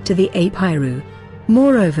joined to the Habiru.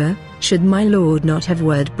 Moreover, should my lord not have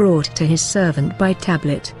word brought to his servant by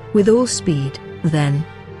tablet, with all speed, then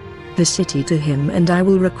a city to him, and I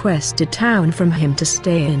will request a town from him to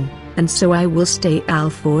stay in, and so I will stay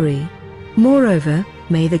Al-Fori. Moreover,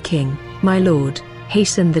 may the king, my lord,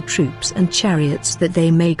 hasten the troops and chariots that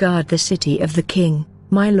they may guard the city of the king,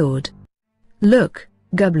 my lord. Look,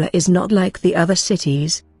 Gubla is not like the other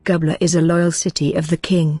cities. Gubla is a loyal city of the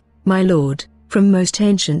king, my lord, from most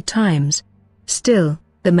ancient times. Still,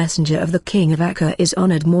 the messenger of the king of Akka is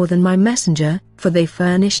honored more than my messenger, for they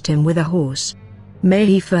furnished him with a horse. May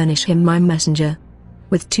he furnish him my messenger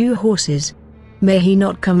with 2 horses. May he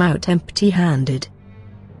not come out empty-handed.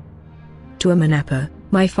 To Ameneper,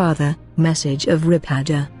 my father, message of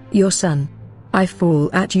Ribhadda, your son. I fall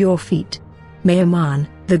at your feet. May Aman,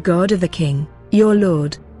 the god of the king, your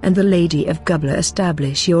lord, and the lady of Gubla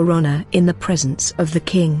establish your honor in the presence of the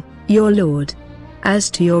king, your lord.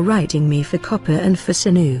 As to your writing me for copper and for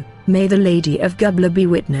sinew, may the lady of Gubla be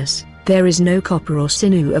witness, there is no copper or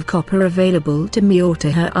sinew of copper available to me or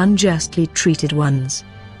to her unjustly treated ones.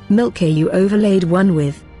 Milk you overlaid one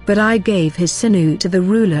with, but I gave his sinew to the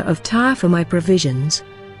ruler of Tyre for my provisions.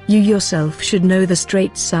 You yourself should know the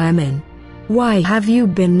straits I am in. Why have you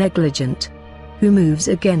been negligent? Who moves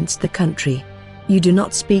against the country? You do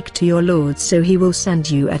not speak to your lord, so he will send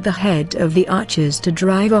you at the head of the archers to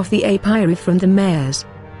drive off the Habiru from the mares.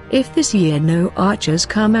 If this year no archers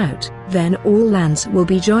come out, then all lands will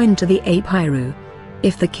be joined to the Habiru.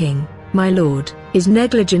 If the king, my lord, is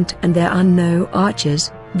negligent and there are no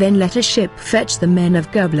archers, then let a ship fetch the men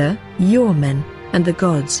of Gubla, your men, and the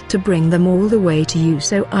gods to bring them all the way to you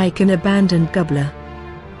so I can abandon Gubla.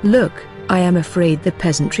 Look, I am afraid the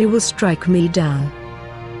peasantry will strike me down.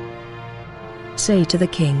 Say to the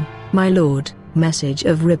king, my lord, message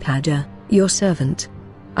of Ribhadda, your servant.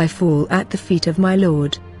 I fall at the feet of my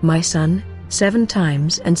lord, my son, 7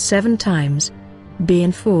 times and 7 times. Be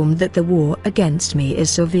informed that the war against me is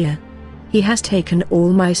severe. He has taken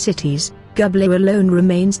all my cities, Gubla alone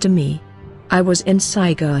remains to me. I was in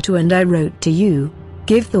Sigatu and I wrote to you,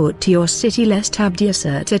 give thought to your city lest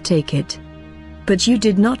Abdiaserta take it. But you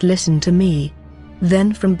did not listen to me.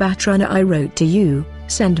 Then from Batrana I wrote to you,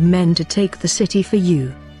 send men to take the city for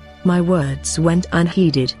you. My words went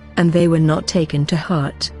unheeded, and they were not taken to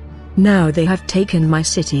heart. Now they have taken my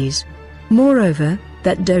cities. Moreover,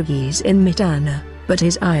 that Dogi's in Mitana, but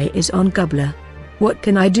his eye is on Gubla. What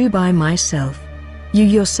can I do by myself? You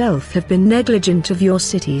yourself have been negligent of your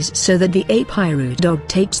cities so that the Habiru dog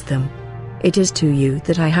takes them. It is to you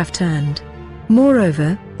that I have turned.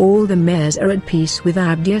 Moreover, all the mayors are at peace with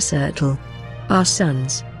Abdiasertal. Our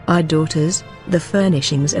sons, our daughters, the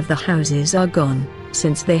furnishings of the houses are gone,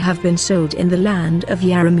 since they have been sold in the land of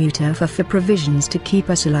Yaramuta for provisions to keep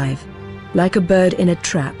us alive. Like a bird in a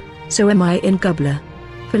trap, so am I in Gubla.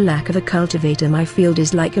 For lack of a cultivator my field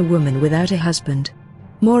is like a woman without a husband.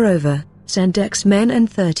 Moreover, send X men and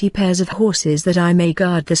 30 pairs of horses that I may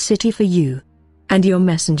guard the city for you. And your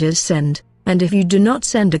messengers send, and if you do not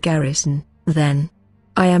send a garrison, then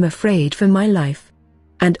I am afraid for my life.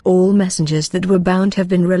 And all messengers that were bound have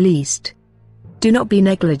been released. Do not be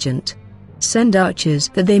negligent. Send archers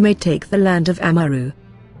that they may take the land of Amaru.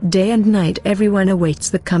 Day and night everyone awaits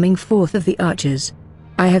the coming forth of the archers.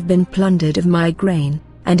 I have been plundered of my grain,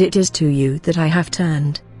 and it is to you that I have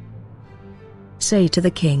turned. Say to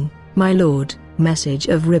the king, my lord, message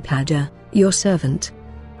of Ribhadda, your servant.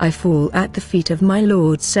 I fall at the feet of my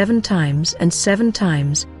lord 7 times and 7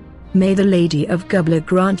 times. May the lady of Gubla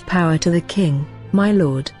grant power to the king, my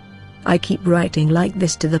lord. I keep writing like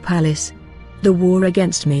this to the palace. The war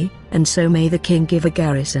against me, and so may the king give a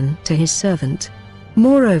garrison to his servant.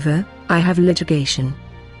 Moreover, I have litigation.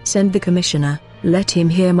 Send the commissioner, let him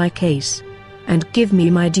hear my case, and give me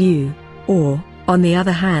my due, or, on the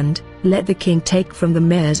other hand, let the king take from the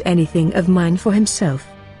mayors anything of mine for himself.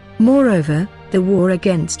 Moreover, the war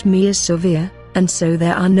against me is severe, and so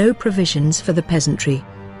there are no provisions for the peasantry.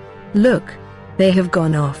 Look, they have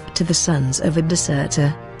gone off to the sons of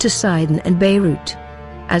Abdiaserta, to Sidon and Beirut.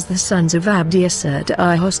 As the sons of Abdiaserta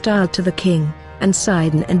are hostile to the king, and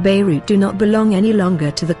Sidon and Beirut do not belong any longer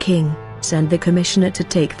to the king, send the commissioner to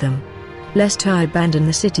take them, lest I abandon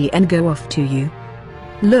the city and go off to you.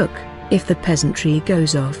 Look, if the peasantry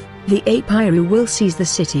goes off, the Habiru will seize the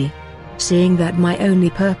city. Seeing that my only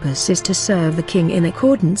purpose is to serve the king in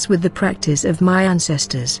accordance with the practice of my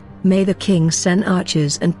ancestors, may the king send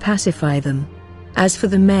archers and pacify them. As for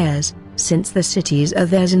the mayors, since the cities are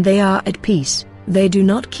theirs and they are at peace, they do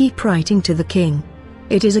not keep writing to the king.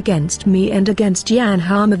 It is against me and against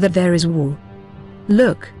Yanhama that there is war.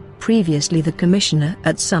 Look, previously the commissioner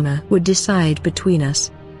at summer would decide between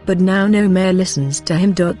us, but now no mayor listens to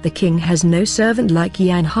him. The king has no servant like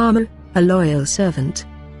Yanhama, a loyal servant.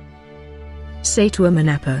 Say to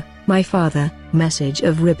Ameneper, my father, message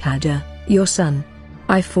of Ripada, your son.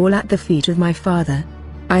 I fall at the feet of my father.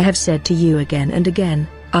 I have said to you again and again,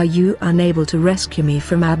 are you unable to rescue me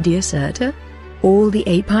from Abdiaserta? All the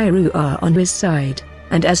Habiru are on his side,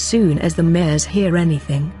 and as soon as the mayors hear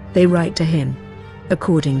anything, they write to him.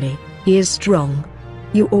 Accordingly, he is strong.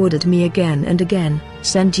 You ordered me again and again,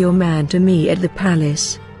 send your man to me at the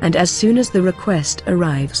palace, and as soon as the request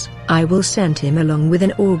arrives, I will send him along with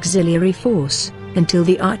an auxiliary force, until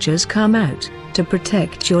the archers come out, to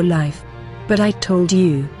protect your life. But I told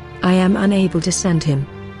you, I am unable to send him.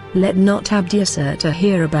 Let not Abdiaserta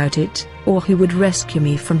hear about it, or he would rescue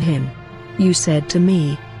me from him. You said to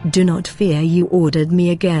me, do not fear. You ordered me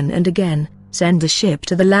again and again, send a ship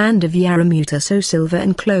to the land of Yaramuta so silver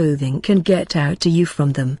and clothing can get out to you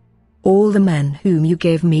from them. All the men whom you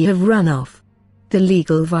gave me have run off. The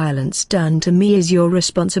legal violence done to me is your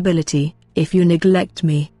responsibility, if you neglect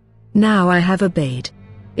me. Now I have obeyed.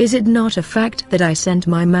 Is it not a fact that I sent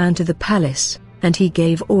my man to the palace, and he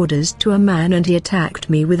gave orders to a man and he attacked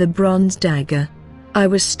me with a bronze dagger? I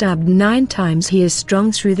was stabbed 9 times. He is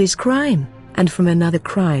strong through this crime, and from another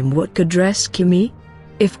crime what could rescue me?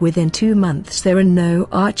 If within 2 months there are no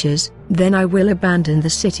archers, then I will abandon the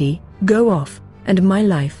city, go off, and my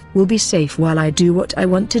life will be safe while I do what I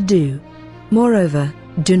want to do. Moreover,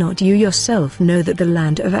 do not you yourself know that the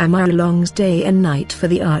land of Amarna longs day and night for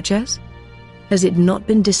the archers? Has it not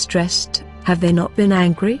been distressed? Have they not been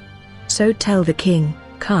angry? So tell the king,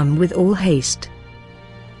 come with all haste.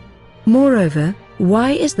 Moreover,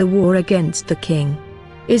 why is the war against the king?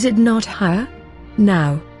 Is it not higher?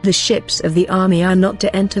 Now, the ships of the army are not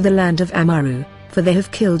to enter the land of Amaru, for they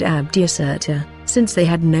have killed Abdiaserta, since they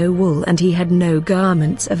had no wool and he had no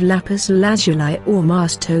garments of lapis lazuli or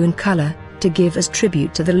mastone color, to give as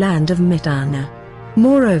tribute to the land of Mitana.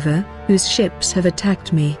 Moreover, whose ships have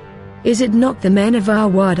attacked me? Is it not the men of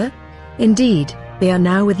Awada? Indeed, they are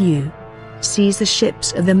now with you. Seize the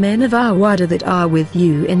ships of the men of Awada that are with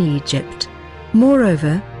you in Egypt.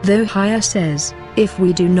 Moreover, though Haya says, if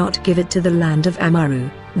we do not give it to the land of Amaru,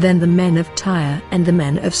 then the men of Tyre and the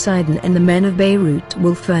men of Sidon and the men of Beirut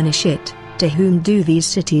will furnish it. To whom do these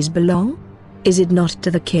cities belong? Is it not to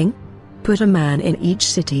the king? Put a man in each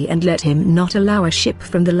city and let him not allow a ship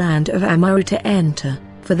from the land of Amaru to enter,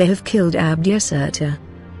 for they have killed Abdiaserta.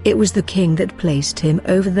 It was the king that placed him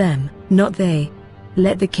over them, not they.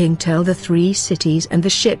 Let the king tell the 3 cities and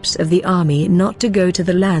the ships of the army not to go to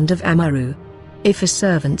the land of Amaru. If a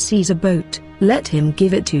servant sees a boat, let him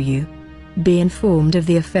give it to you. Be informed of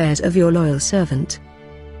the affairs of your loyal servant.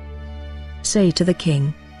 Say to the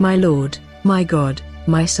king, my lord, my God,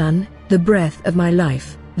 my son, the breath of my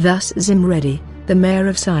life, thus Zimredi, the mayor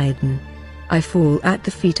of Sidon. I fall at the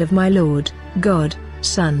feet of my lord, God,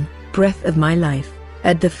 son, breath of my life,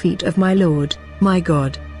 at the feet of my lord, my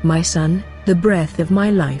God, my son, the breath of my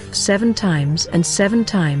life 7 times and 7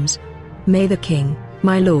 times. May the king,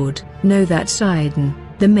 my lord, know that Sidon,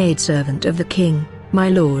 the maidservant of the king, my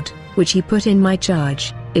lord, which he put in my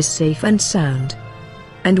charge, is safe and sound.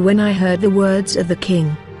 And when I heard the words of the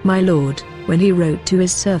king, my lord, when he wrote to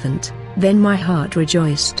his servant, then my heart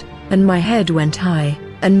rejoiced, and my head went high,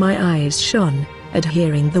 and my eyes shone, at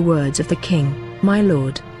hearing the words of the king, my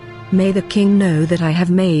lord. May the king know that I have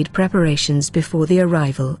made preparations before the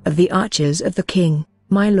arrival of the archers of the king,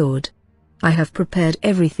 my lord. I have prepared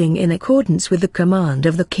everything in accordance with the command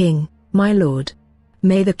of the king, my lord.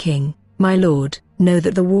 May the king, my lord, know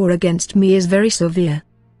that the war against me is very severe.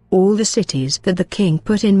 All the cities that the king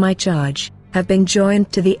put in my charge, have been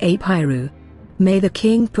joined to the Habiru. May the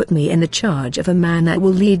king put me in the charge of a man that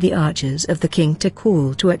will lead the archers of the king to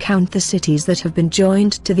call to account the cities that have been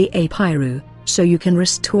joined to the Habiru, so you can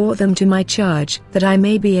restore them to my charge, that I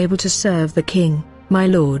may be able to serve the king, my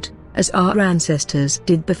lord, as our ancestors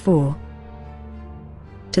did before.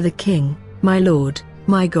 To the king, my lord,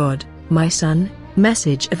 my God, my son,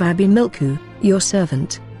 message of Abimilku, your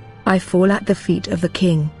servant. I fall at the feet of the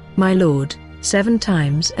king, my lord, 7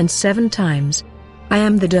 times and 7 times. I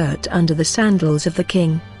am the dirt under the sandals of the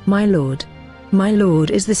king, my lord. My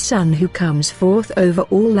lord is the sun who comes forth over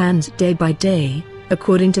all lands day by day,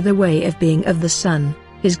 according to the way of being of the sun,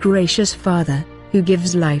 his gracious father, who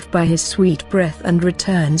gives life by his sweet breath and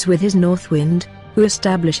returns with his north wind, who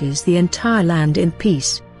establishes the entire land in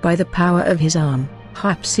peace, by the power of his arm,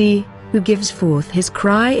 Hapsi, who gives forth his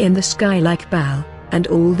cry in the sky like Baal, and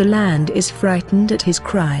all the land is frightened at his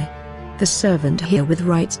cry. The servant herewith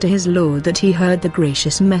writes to his lord that he heard the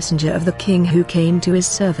gracious messenger of the king who came to his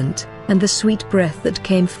servant, and the sweet breath that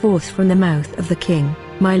came forth from the mouth of the king,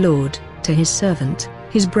 my lord, to his servant.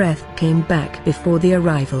 His breath came back before the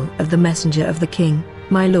arrival of the messenger of the king,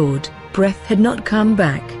 my lord. Breath had not come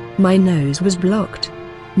back, my nose was blocked.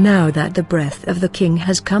 Now that the breath of the king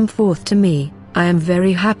has come forth to me, I am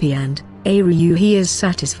very happy, and Amarna he is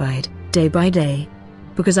satisfied, day by day.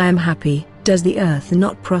 Because I am happy, does the earth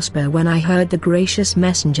not prosper? When I heard the gracious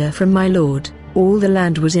messenger from my lord, all the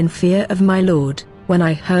land was in fear of my lord, when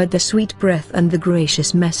I heard the sweet breath and the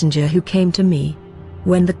gracious messenger who came to me.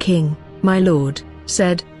 When the king, my lord,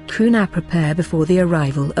 said, Kuna, prepare before the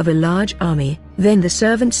arrival of a large army, then the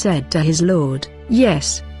servant said to his lord,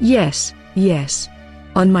 yes, yes, yes.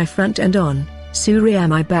 On my front and on Surya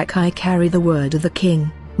my back I carry the word of the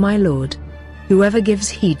king, my lord. Whoever gives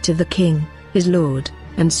heed to the king, his lord,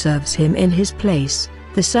 and serves him in his place,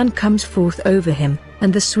 the sun comes forth over him,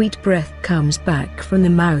 and the sweet breath comes back from the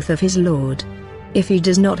mouth of his lord. If he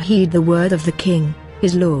does not heed the word of the king,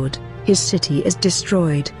 his lord, his city is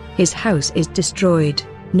destroyed, his house is destroyed,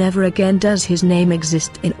 never again does his name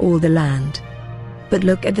exist in all the land. But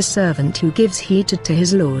look at the servant who gives heed to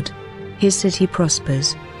his lord. His city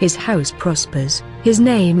prospers, his house prospers, his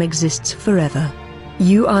name exists forever.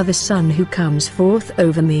 You are the sun who comes forth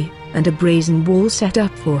over me, and a brazen wall set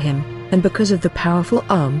up for him, and because of the powerful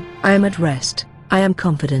arm, I am at rest, I am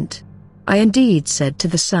confident. I indeed said to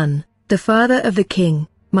the sun, the father of the king,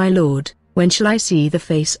 my lord, when shall I see the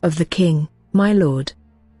face of the king, my lord?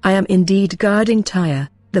 I am indeed guarding Tyre,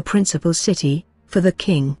 the principal city, for the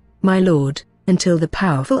king, my lord, until the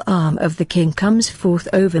powerful arm of the king comes forth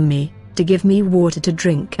over me, to give me water to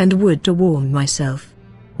drink and wood to warm myself.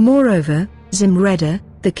 Moreover, Zimreda,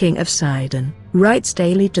 the king of Sidon, writes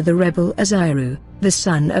daily to the rebel Habiru, the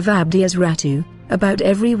son of Abdi-Azratu, about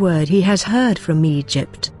every word he has heard from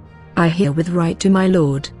Egypt. I herewith write to my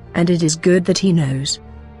lord, and it is good that he knows.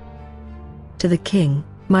 To the king,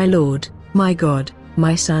 my lord, my God,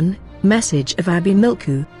 my son, message of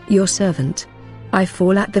Abimelchu, your servant. I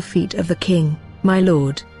fall at the feet of the king, my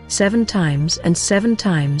lord, 7 times and 7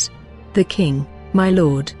 times. The king, my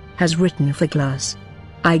lord, has written for glass.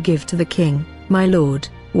 I give to the king, my lord,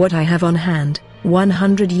 what I have on hand,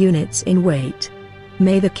 100 units in weight.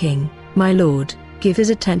 May the king, my lord, give his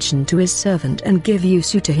attention to his servant and give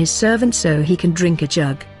use to his servant so he can drink a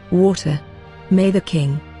jug, water. May the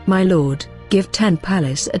king, my lord, give 10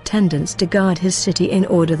 palace attendants to guard his city in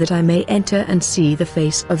order that I may enter and see the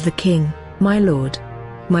face of the king, my lord.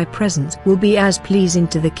 My presence will be as pleasing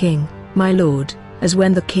to the king, my lord, as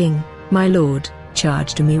when the king, my lord,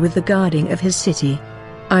 charged me with the guarding of his city.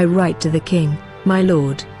 I write to the king, my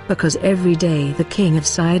lord, because every day the king of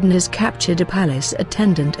Sidon has captured a palace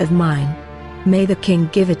attendant of mine. May the king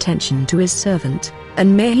give attention to his servant,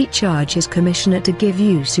 and may he charge his commissioner to give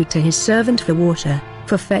use to his servant for water,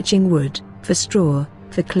 for fetching wood, for straw,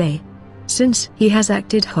 for clay. Since he has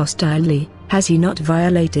acted hostilely, has he not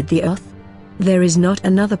violated the oath? There is not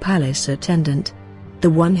another palace attendant. The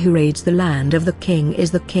one who raids the land of the king is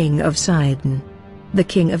the king of Sidon. The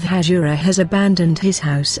king of Habiru has abandoned his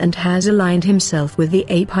house and has aligned himself with the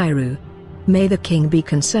Habiru. May the king be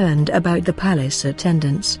concerned about the palace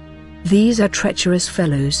attendants. These are treacherous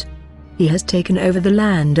fellows. He has taken over the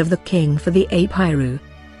land of the king for the Habiru.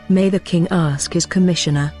 May the king ask his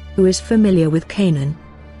commissioner, who is familiar with Canaan.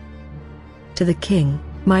 To the king,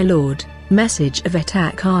 my lord, message of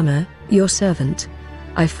Amarna, your servant.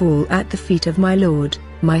 I fall at the feet of my lord,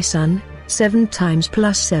 my son, 7 times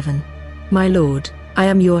plus 7. My lord, I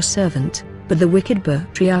am your servant, but the wicked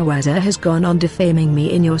Bertriawaza has gone on defaming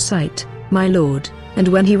me in your sight, my lord, and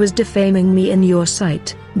when he was defaming me in your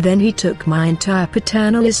sight, then he took my entire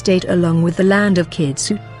paternal estate along with the land of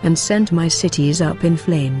Kidsu, and sent my cities up in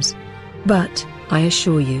flames. But, I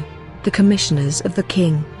assure you, the commissioners of the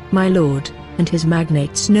king, my lord, and his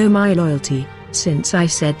magnates know my loyalty, since I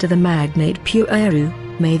said to the magnate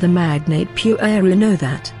Pueru, may the magnate Pueru know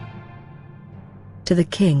that. To the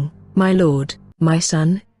king, my lord, my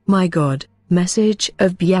son, my God, message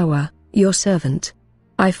of Biawa, your servant.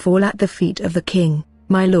 I fall at the feet of the king,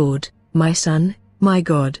 my lord, my son, my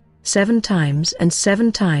God, 7 times and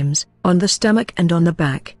 7 times, on the stomach and on the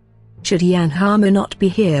back. Should Yanhama not be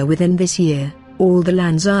here within this year, all the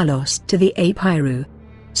lands are lost to the Habiru.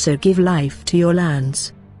 So give life to your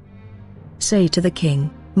lands. Say to the king,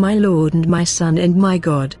 my lord and my son and my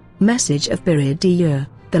God, message of Biridiur,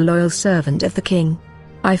 the loyal servant of the king.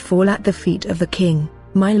 I fall at the feet of the king,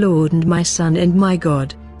 my lord and my son and my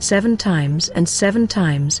God, 7 times and 7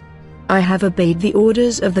 times. I have obeyed the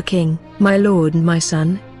orders of the king, my lord and my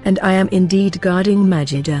son, and I am indeed guarding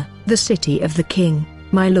Majida, the city of the king,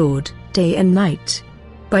 my lord, day and night.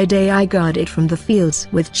 By day I guard it from the fields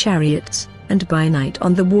with chariots, and by night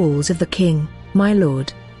on the walls of the king, my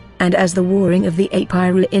lord. And as the warring of the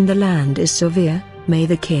Habiru in the land is severe, may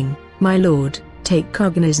the king, my lord, take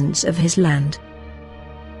cognizance of his land.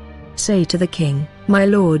 Say to the king, my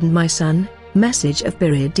lord and my son, message of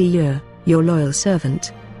Biridiyur, your loyal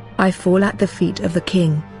servant. I fall at the feet of the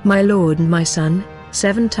king, my lord and my son,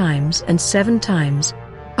 7 times and 7 times.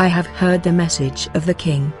 I have heard the message of the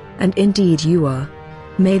king, and indeed you are.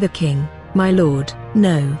 May the king, my lord,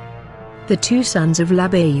 know. The 2 sons of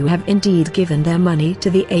Labayu have indeed given their money to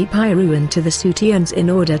the Habiru and to the Sutians in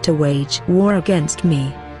order to wage war against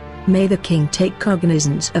me. May the king take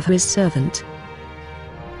cognizance of his servant.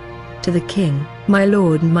 To the king, my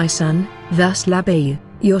lord and my son, thus Labayu,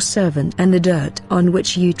 your servant and the dirt on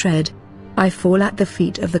which you tread. I fall at the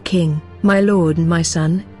feet of the king, my lord and my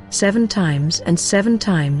son, 7 times and 7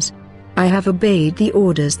 times. I have obeyed the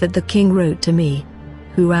orders that the king wrote to me.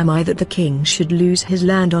 Who am I that the king should lose his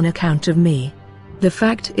land on account of me? The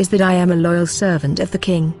fact is that I am a loyal servant of the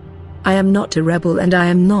king. I am not a rebel and I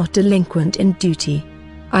am not delinquent in duty.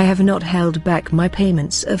 I have not held back my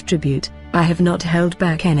payments of tribute, I have not held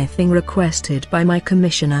back anything requested by my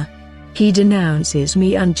commissioner. He denounces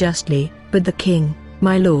me unjustly, but the king,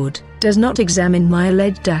 my lord, does not examine my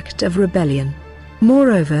alleged act of rebellion.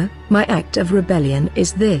 Moreover, my act of rebellion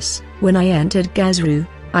is this: when I entered Gazru,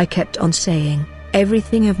 I kept on saying,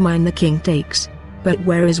 everything of mine the king takes, but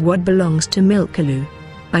where is what belongs to Milkalu?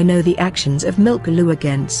 I know the actions of Milkalu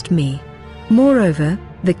against me. Moreover,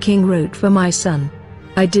 the king wrote for my son.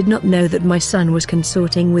 I did not know that my son was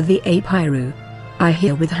consorting with the Habiru. I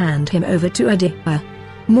herewith hand him over to Adipa.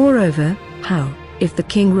 Moreover, how, if the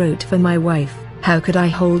king wrote for my wife, how could I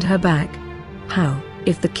hold her back? How,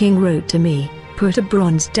 if the king wrote to me, put a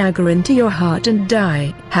bronze dagger into your heart and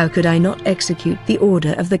die, how could I not execute the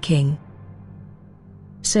order of the king?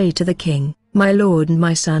 Say to the king, my lord and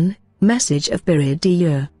my son, message of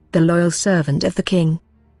Biridiyur, the loyal servant of the king.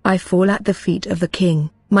 I fall at the feet of the king,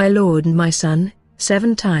 my lord and my son,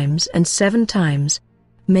 7 times and 7 times.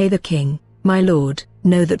 May the king, my lord,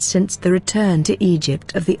 know that since the return to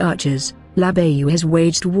Egypt of the archers, Labayu has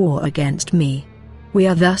waged war against me. We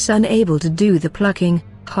are thus unable to do the plucking,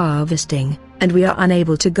 harvesting, and we are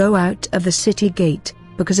unable to go out of the city gate,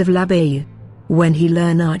 because of Labayu. When he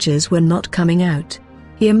learned archers were not coming out,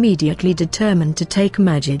 he immediately determined to take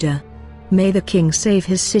Majida. May the king save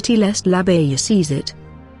his city lest Labayu seize it.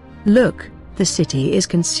 Look, the city is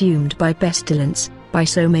consumed by pestilence, by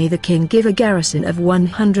so may the king give a garrison of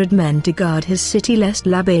 100 men to guard his city lest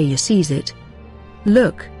Labayu seize it.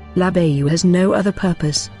 Look, Labayu has no other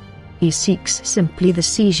purpose. He seeks simply the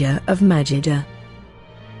seizure of Majida.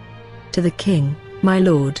 To the king, my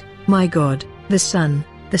lord, my god, the sun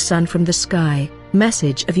from the sky,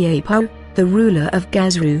 message of Yapo, the ruler of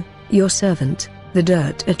Gazru, your servant, the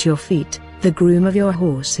dirt at your feet, the groom of your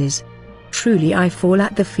horses. Truly I fall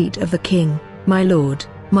at the feet of the king, my lord,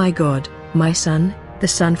 my god, my son, the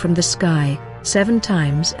sun from the sky, 7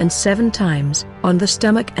 times and 7 times, on the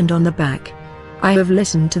stomach and on the back. I have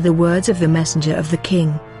listened to the words of the messenger of the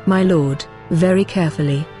king, my lord, very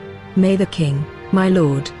carefully. May the king, my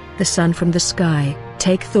lord, the sun from the sky,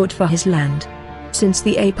 take thought for his land. Since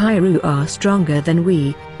the Habiru are stronger than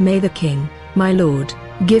we, may the king, my lord,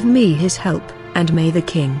 give me his help, and may the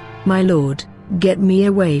king, my lord, get me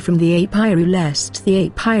away from the Habiru lest the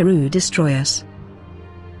Habiru destroy us.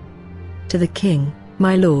 To the king,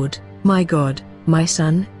 my lord, my god, my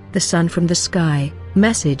son, the sun from the sky,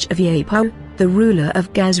 message of Yapo, the ruler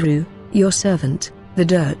of Gazru, your servant, the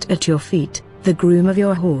dirt at your feet, the groom of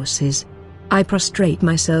your horses. I prostrate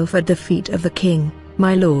myself at the feet of the king,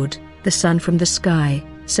 my lord, the sun from the sky,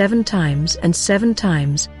 7 times and 7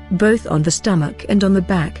 times, both on the stomach and on the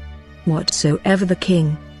back. Whatsoever the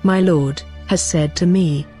king, my lord, has said to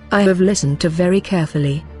me, I have listened to very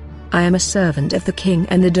carefully. I am a servant of the king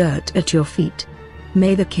and the dirt at your feet.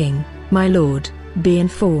 May the king, my lord, be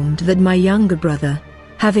informed that my younger brother,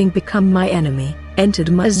 having become my enemy, entered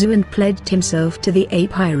Mazu and pledged himself to the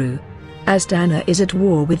Habiru. As Dana is at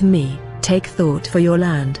war with me, take thought for your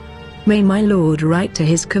land. May my lord write to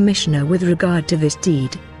his commissioner with regard to this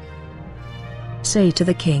deed. Say to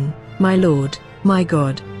the king, my lord, my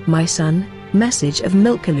god, my son, message of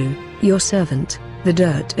Milkalu, your servant, the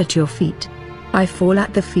dirt at your feet. I fall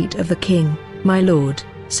at the feet of the king, my lord,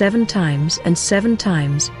 7 times and 7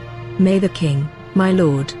 times. May the king, my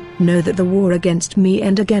lord, know that the war against me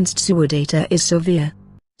and against Suadata is severe.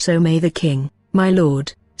 So may the king, my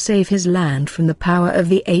lord, save his land from the power of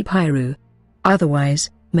the Habiru. Otherwise,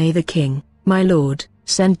 may the king, my lord,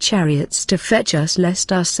 send chariots to fetch us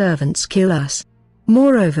lest our servants kill us.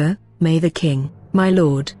 Moreover, may the king, my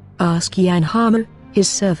lord, ask Yanhamu, his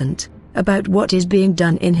servant, about what is being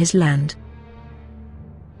done in his land.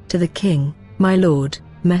 To the king, my lord,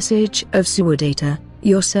 message of Suadata,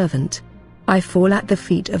 your servant. I fall at the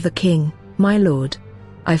feet of the king, my lord.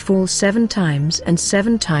 I fall 7 times and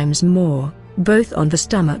 7 times more, both on the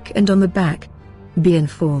stomach and on the back. Be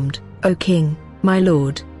informed, O king, my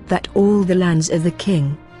lord, that all the lands of the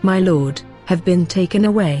king, my lord, have been taken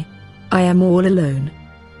away. I am all alone.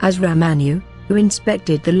 As Ramanu, who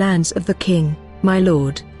inspected the lands of the king, my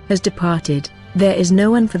lord, has departed, there is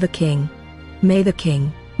no one for the king. May the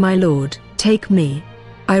king, my lord, take me.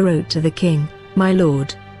 I wrote to the king, my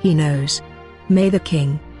lord, he knows. May the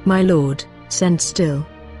king, my lord, send still.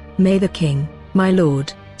 May the king, my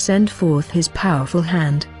lord, send forth his powerful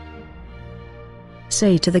hand.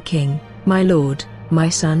 Say to the king, my lord, my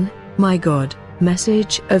son, my God,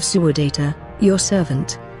 message of Suadata, your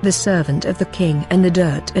servant, the servant of the king, and the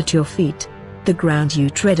dirt at your feet, the ground you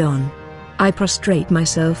tread on. I prostrate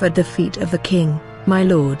myself at the feet of the king, my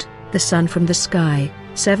lord, the sun from the sky,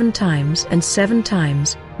 7 times and 7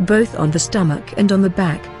 times, both on the stomach and on the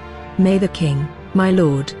back. May the king, my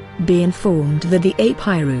lord, be informed that the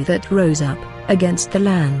Habiru that rose up against the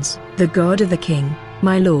lands, the God of the king,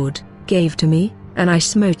 my lord, gave to me, and I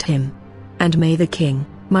smote him. And may the king,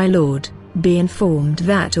 my lord, be informed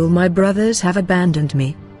that all my brothers have abandoned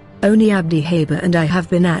me. Only Abdi-Haber and I have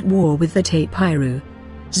been at war with the Habiru.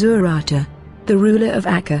 Zurata, the ruler of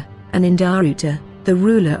Akka, and Indaruta, the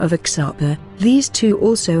ruler of Aksapa, these two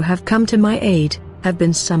also have come to my aid, have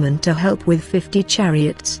been summoned to help with 50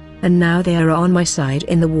 chariots, and now they are on my side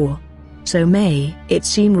in the war. So may it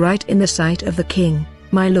seem right in the sight of the king,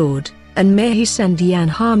 my lord, and may he send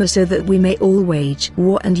Yanhama so that we may all wage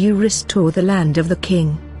war and you restore the land of the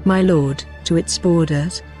king, my lord, to its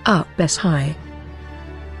borders, up as high.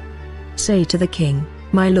 Say to the king,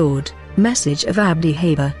 my lord, message of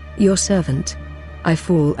Abdi-Haber, your servant. I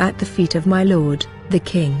fall at the feet of my lord, the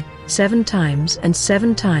king, 7 times and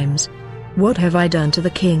 7 times. What have I done to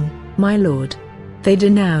the king, my lord? They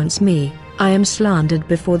denounce me, I am slandered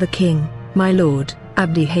before the king, my lord.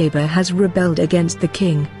 Abdi-Haber has rebelled against the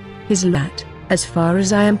king. His lot, as far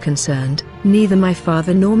as I am concerned, neither my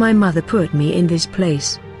father nor my mother put me in this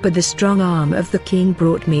place, but the strong arm of the king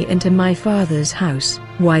brought me into my father's house.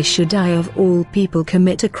 Why should I of all people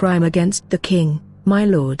commit a crime against the king, my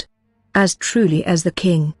lord? As truly as the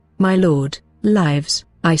king, my lord, lives,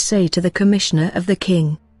 I say to the commissioner of the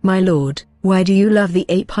king, my lord, why do you love the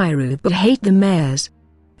Habiru but hate the mayors?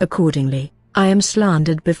 Accordingly, I am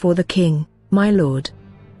slandered before the king, my lord.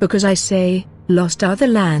 Because I say, lost are the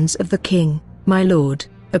lands of the king, my lord,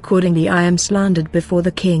 accordingly I am slandered before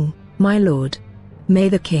the king, my lord. May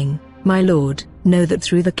the king, my lord, know that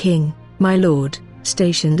through the king, my lord,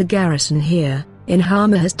 stationed a garrison here,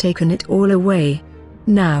 Inhama has taken it all away.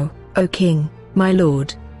 Now, O king, my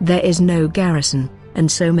lord, there is no garrison, and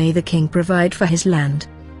so may the king provide for his land.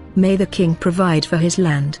 May the king provide for his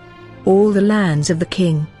land. All the lands of the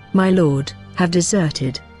king, my lord, have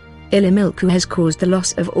deserted. Ilimilku has caused the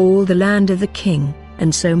loss of all the land of the king,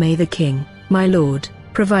 and so may the king, my lord,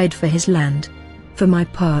 provide for his land. For my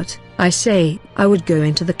part, I say, I would go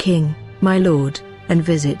into the king, my lord, and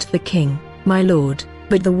visit the king, my lord,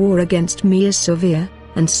 but the war against me is severe,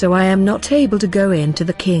 and so I am not able to go into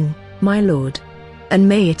the king, my lord. And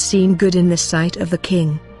may it seem good in the sight of the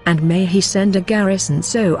king, and may he send a garrison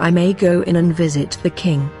so I may go in and visit the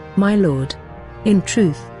king, my lord. In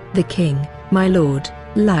truth, the king, my lord,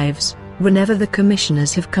 lives. Whenever the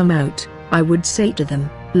commissioners have come out, I would say to them,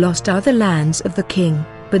 lost are the lands of the king,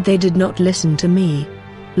 but they did not listen to me.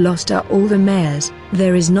 Lost are all the mayors,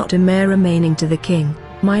 there is not a mayor remaining to the king,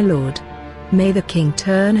 my lord. May the king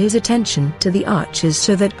turn his attention to the archers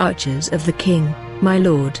so that archers of the king, my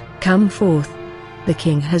lord, come forth. The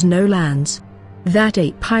king has no lands. That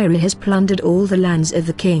Habiru has plundered all the lands of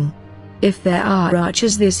the king. If there are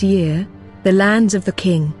archers this year, the lands of the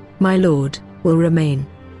king, my lord, will remain.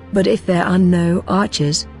 But if there are no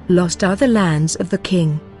archers, lost are the lands of the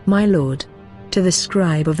king, my lord. To the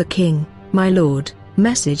scribe of the king, my lord,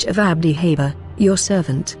 message of Abdi-Haber, your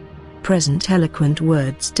servant. Present eloquent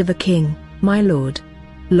words to the king, my lord.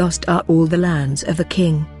 Lost are all the lands of the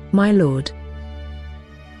king, my lord.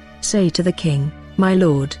 Say to the king, my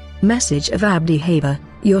lord, message of Abdi-Haber,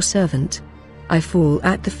 your servant. I fall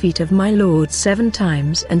at the feet of my lord 7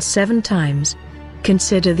 times and 7 times.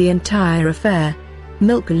 Consider the entire affair.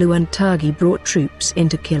 Milkalu and Tagi brought troops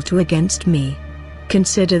into Kiltu against me.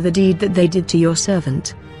 Consider the deed that they did to your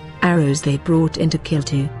servant. Arrows they brought into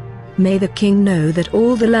Kiltu. May the king know that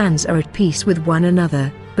all the lands are at peace with one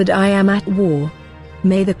another, but I am at war.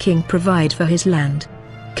 May the king provide for his land.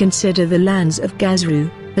 Consider the lands of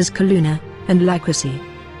Gazru, Askaluna, and Lycosi.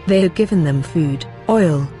 They have given them food,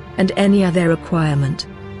 oil, and any other requirement.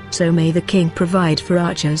 So may the king provide for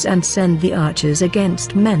archers and send the archers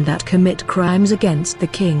against men that commit crimes against the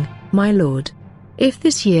king, my lord. If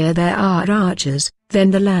this year there are archers,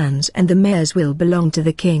 then the lands and the mayors will belong to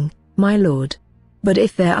the king, my lord. But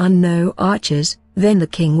if there are no archers, then the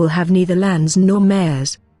king will have neither lands nor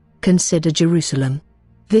mayors. Consider Jerusalem.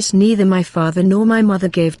 This neither my father nor my mother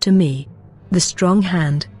gave to me. The strong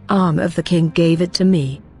hand, arm of the king gave it to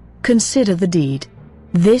me. Consider the deed.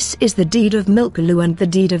 This is the deed of Milkalu and the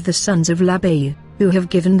deed of the sons of Labayu, who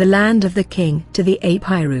have given the land of the king to the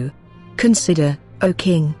Habiru. Consider, O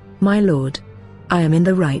king, my lord. I am in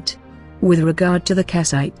the right. With regard to the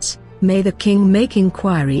Kassites, may the king make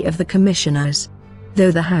inquiry of the commissioners.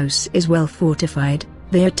 Though the house is well fortified,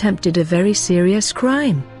 they attempted a very serious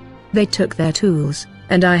crime. They took their tools,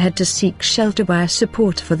 and I had to seek shelter by a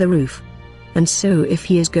support for the roof. And so if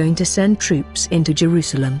he is going to send troops into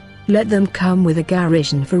Jerusalem, let them come with a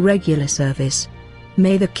garrison for regular service.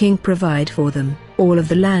 May the king provide for them. All of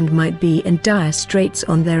the land might be in dire straits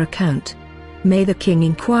on their account. May the king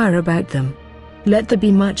inquire about them. Let there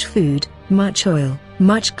be much food, much oil,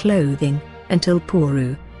 much clothing, until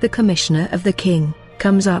Puru, the commissioner of the king,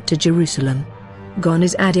 comes up to Jerusalem. Gone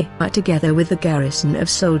is Adai together with the garrison of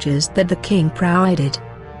soldiers that the king provided.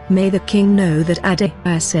 May the king know that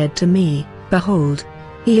Adai said to me, Behold,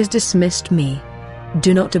 he has dismissed me.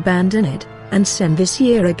 Do not abandon it, and send this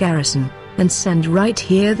year a garrison, and send right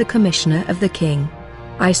here the commissioner of the king.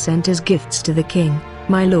 I sent as gifts to the king,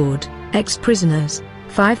 my lord, ex-prisoners,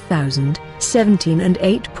 5,017 and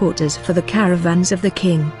 8 porters for the caravans of the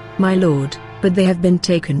king, my lord, but they have been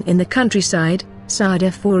taken in the countryside,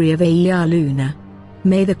 Sadafori of Ayaluna.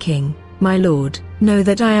 May the king, my lord, know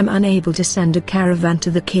that I am unable to send a caravan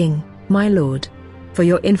to the king, my lord. For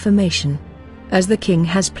your information, as the king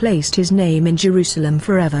has placed his name in Jerusalem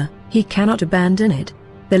forever, he cannot abandon it,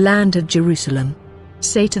 the land of Jerusalem.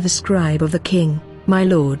 Say to the scribe of the king, my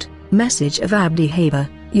lord, message of Abdi Haber,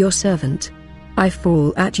 your servant. I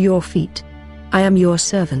fall at your feet. I am your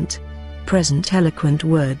servant. Present eloquent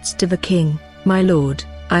words to the king, my lord,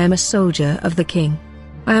 I am a soldier of the king.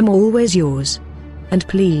 I am always yours. And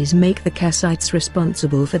please make the Kassites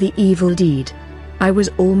responsible for the evil deed. I was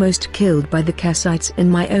almost killed by the Kassites in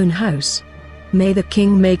my own house. May the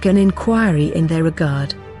king make an inquiry in their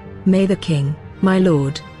regard. May the king, my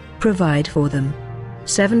lord, provide for them.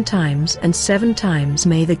 7 times and 7 times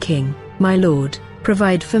may the king, my lord,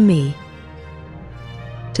 provide for me.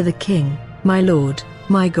 To the king, my lord,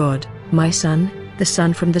 my God, my son, the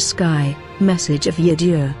sun from the sky, message of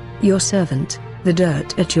Yediur, your servant, the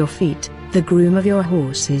dirt at your feet, the groom of your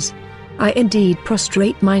horses. I indeed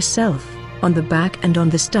prostrate myself, on the back and on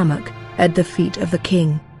the stomach, at the feet of the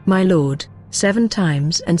king, my lord, 7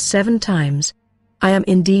 times and 7 times. I am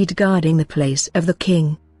indeed guarding the place of the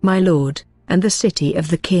king, my lord, and the city of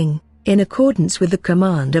the king, in accordance with the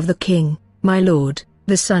command of the king, my lord,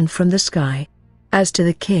 the sun from the sky. As to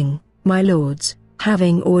the king, my lords,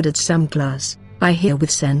 having ordered some glass, I herewith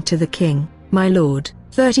send to the king, my lord,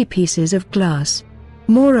 30 pieces of glass.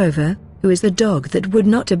 Moreover, who is the dog that would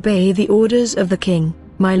not obey the orders of the king,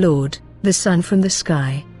 my lord, the sun from the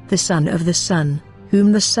sky, the son of the sun,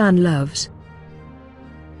 whom the sun loves?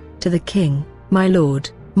 To the king, my lord,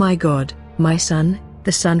 my God, my son,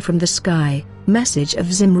 the sun from the sky, message of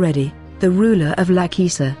Zimredi, the ruler of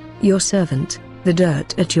Lachish, your servant, the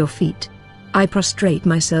dirt at your feet. I prostrate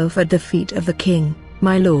myself at the feet of the king,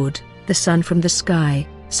 my lord, the sun from the sky,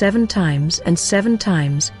 7 times and 7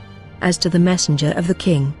 times. As to the messenger of the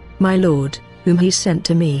king, my lord, whom he sent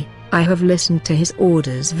to me, I have listened to his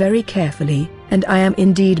orders very carefully, and I am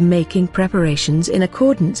indeed making preparations in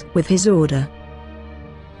accordance with his order.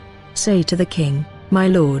 Say to the king, my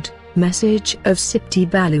lord, message of Sipti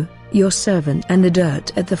Balu, your servant, and the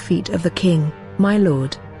dirt at the feet of the king, my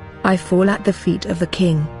lord. I fall at the feet of the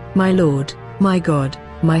king, my lord, my God,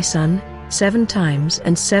 my son, 7 times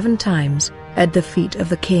and 7 times, at the feet of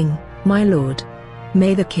the king, my lord.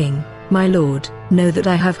 May the king, my lord, know that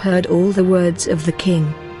I have heard all the words of the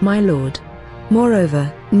king, my lord.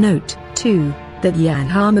 Moreover, note, too, that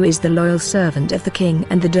Yanhamu is the loyal servant of the king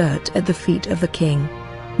and the dirt at the feet of the king.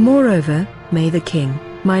 Moreover, may the king,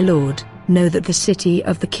 my lord, know that the city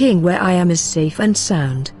of the king where I am is safe and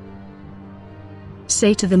sound.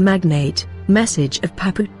 Say to the magnate, message of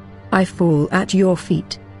Papu, I fall at your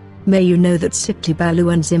feet. May you know that Sipti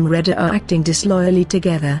Balu and Zimreda are acting disloyally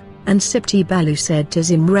together, and Sipti Balu said to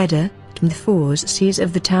Zimreda, the 4 Cs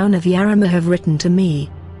of the town of Yarama have written to me.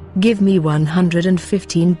 Give me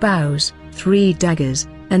 115 bows, 3 daggers,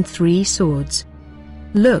 and 3 swords.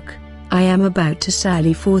 Look, I am about to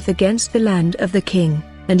sally forth against the land of the king,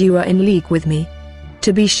 and you are in league with me.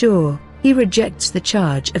 To be sure, he rejects the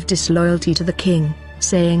charge of disloyalty to the king,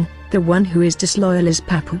 saying, the one who is disloyal is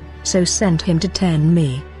Papu, so send him to tend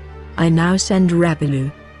me. I now send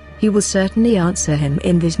Habiru. He will certainly answer him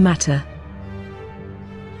in this matter.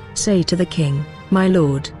 Say to the king, my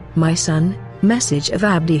lord, my son, message of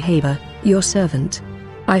Habiru, your servant.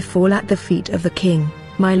 I fall at the feet of the king,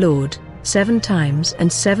 my lord, 7 times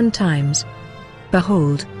and 7 times.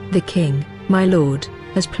 Behold, the king, my lord,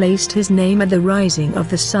 has placed his name at the rising of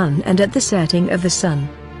the sun and at the setting of the sun.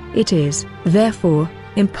 It is, therefore,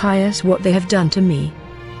 impious what they have done to me.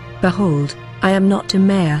 Behold, I am not a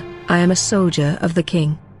mayor, I am a soldier of the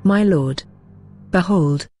king, my lord.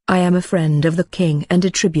 Behold, I am a friend of the king and a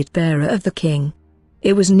tribute-bearer of the king.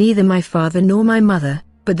 It was neither my father nor my mother,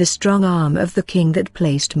 but the strong arm of the king that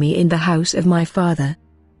placed me in the house of my father.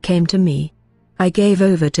 Came to me. I gave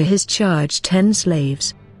over to his charge 10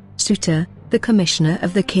 slaves. Suter, the commissioner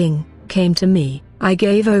of the king, came to me. I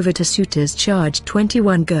gave over to Suter's charge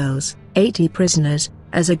 21 girls, 80 prisoners,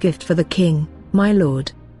 as a gift for the king, my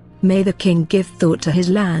lord. May the king give thought to his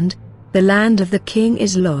land. The land of the king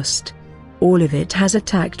is lost. All of it has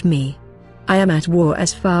attacked me. I am at war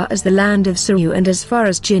as far as the land of Saru and as far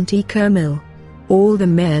as Jinti Kermil. All the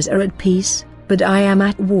mayors are at peace, but I am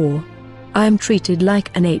at war. I am treated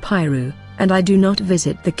like an Habiru, and I do not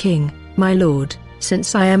visit the king, my lord,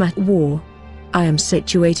 since I am at war. I am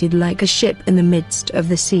situated like a ship in the midst of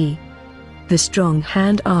the sea. The strong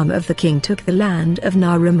hand arm of the king took the land of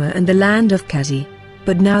Naruma and the land of Kazi.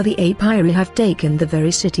 But now the Habiru have taken the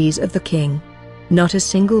very cities of the king. Not a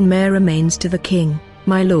single mayor remains to the king,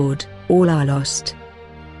 my lord, all are lost.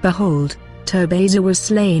 Behold, Tobeza was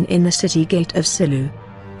slain in the city gate of Silu.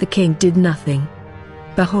 The king did nothing.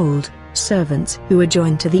 Behold, servants who were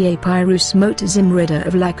joined to the Habiru smote Zimrida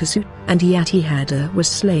of Lakusu, and Yatihada was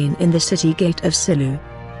slain in the city gate of Silu.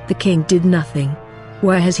 The king did nothing.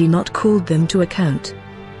 Why has he not called them to account?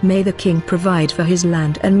 May the king provide for his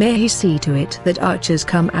land, and may he see to it that archers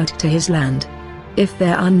come out to his land. If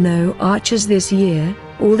there are no archers this year,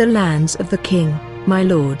 all the lands of the king, my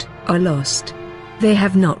lord, are lost. They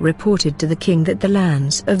have not reported to the king that the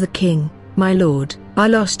lands of the king, my lord, are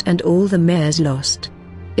lost and all the mayors lost.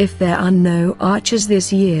 If there are no archers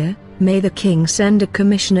this year, may the king send a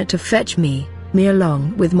commissioner to fetch me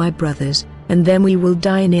along with my brothers, and then we will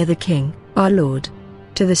die near the king, our lord.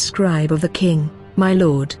 To the scribe of the king, my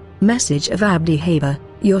lord, message of Habiru,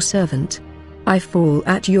 your servant. I fall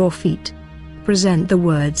at your feet. Present the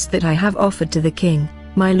words that I have offered to the king,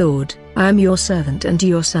 my lord, I am your servant and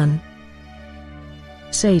your son.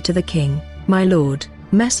 Say to the king, my lord,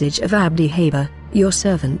 message of Habiru, your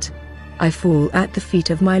servant. I fall at the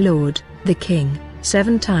feet of my lord, the king,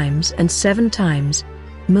 7 times and 7 times.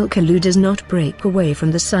 Milkalu does not break away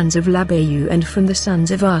from the sons of Labayu and from the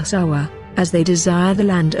sons of Asawa, as they desire the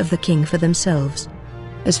land of the king for themselves.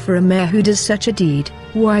 As for a mayor who does such a deed,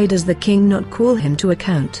 why does the king not call him to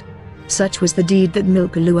account? Such was the deed that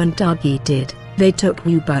Milkalu and Tagi did, they took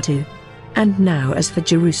Ubatu. And now as for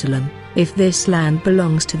Jerusalem, if this land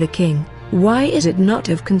belongs to the king, why is it not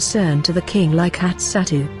of concern to the king like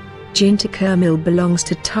Hatsatu? Jinti Kermil belongs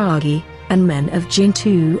to Tagi, and men of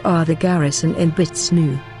Jintu are the garrison in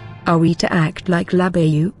Bitsnu. Are we to act like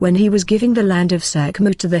Labayu when he was giving the land of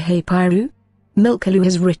Sakmu to the Habiru? Milkalu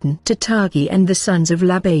has written to Tagi and the sons of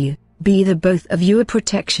Labayu, be the both of you a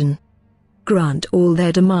protection. Grant all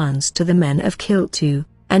their demands to the men of Kiltu,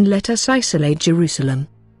 and let us isolate Jerusalem.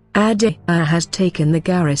 Adaiah has taken the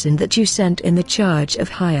garrison that you sent in the charge of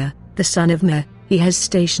Hiah, the son of Mer. He has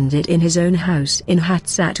stationed it in his own house in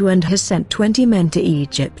Hatsatu and has sent 20 men to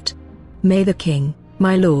Egypt. May the king,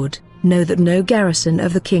 my lord, know that no garrison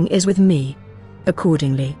of the king is with me.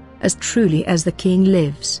 Accordingly, as truly as the king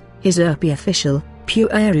lives, his Erpi official,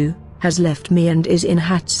 Pueru, has left me and is in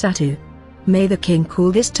Hatsatu. May the king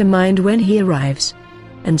call this to mind when he arrives.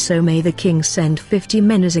 And so may the king send 50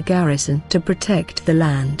 men as a garrison to protect the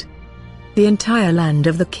land. The entire land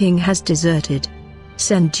of the king has deserted.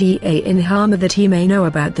 Send Ga in Hama that he may know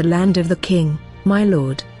about the land of the king, my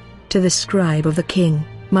lord. To the scribe of the king,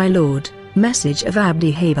 my lord, message of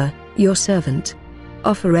Habiru, your servant.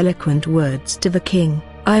 Offer eloquent words to the king,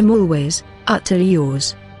 I am always, utterly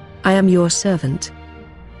yours. I am your servant.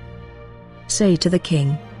 Say to the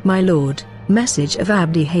king, my lord, message of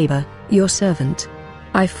Habiru, your servant.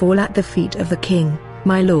 I fall at the feet of the king,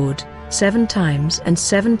 my lord, 7 times and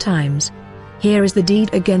 7 times. Here is the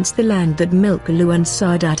deed against the land that Milkalu and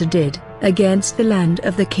Sardata did, against the land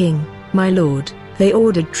of the king, my lord. They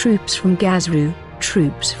ordered troops from Gazru,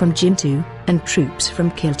 troops from Jintu, and troops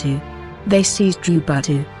from Kiltu. They seized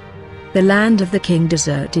Ubatu. The land of the king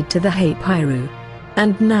deserted to the Habiru.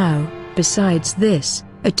 And now, besides this,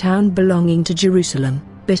 a town belonging to Jerusalem,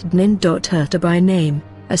 Bitnin.Hurta by name,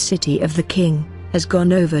 a city of the king, has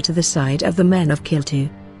gone over to the side of the men of Kiltu.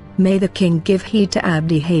 May the king give heed to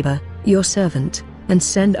Abdi-Haber, your servant, and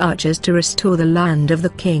send archers to restore the land of the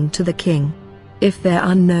king to the king. If there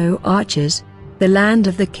are no archers, the land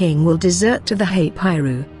of the king will desert to the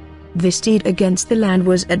Habiru. This deed against the land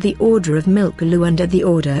was at the order of Milkalu and at the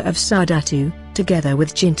order of Sadatu, together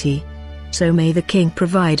with Jinti. So may the king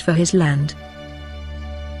provide for his land,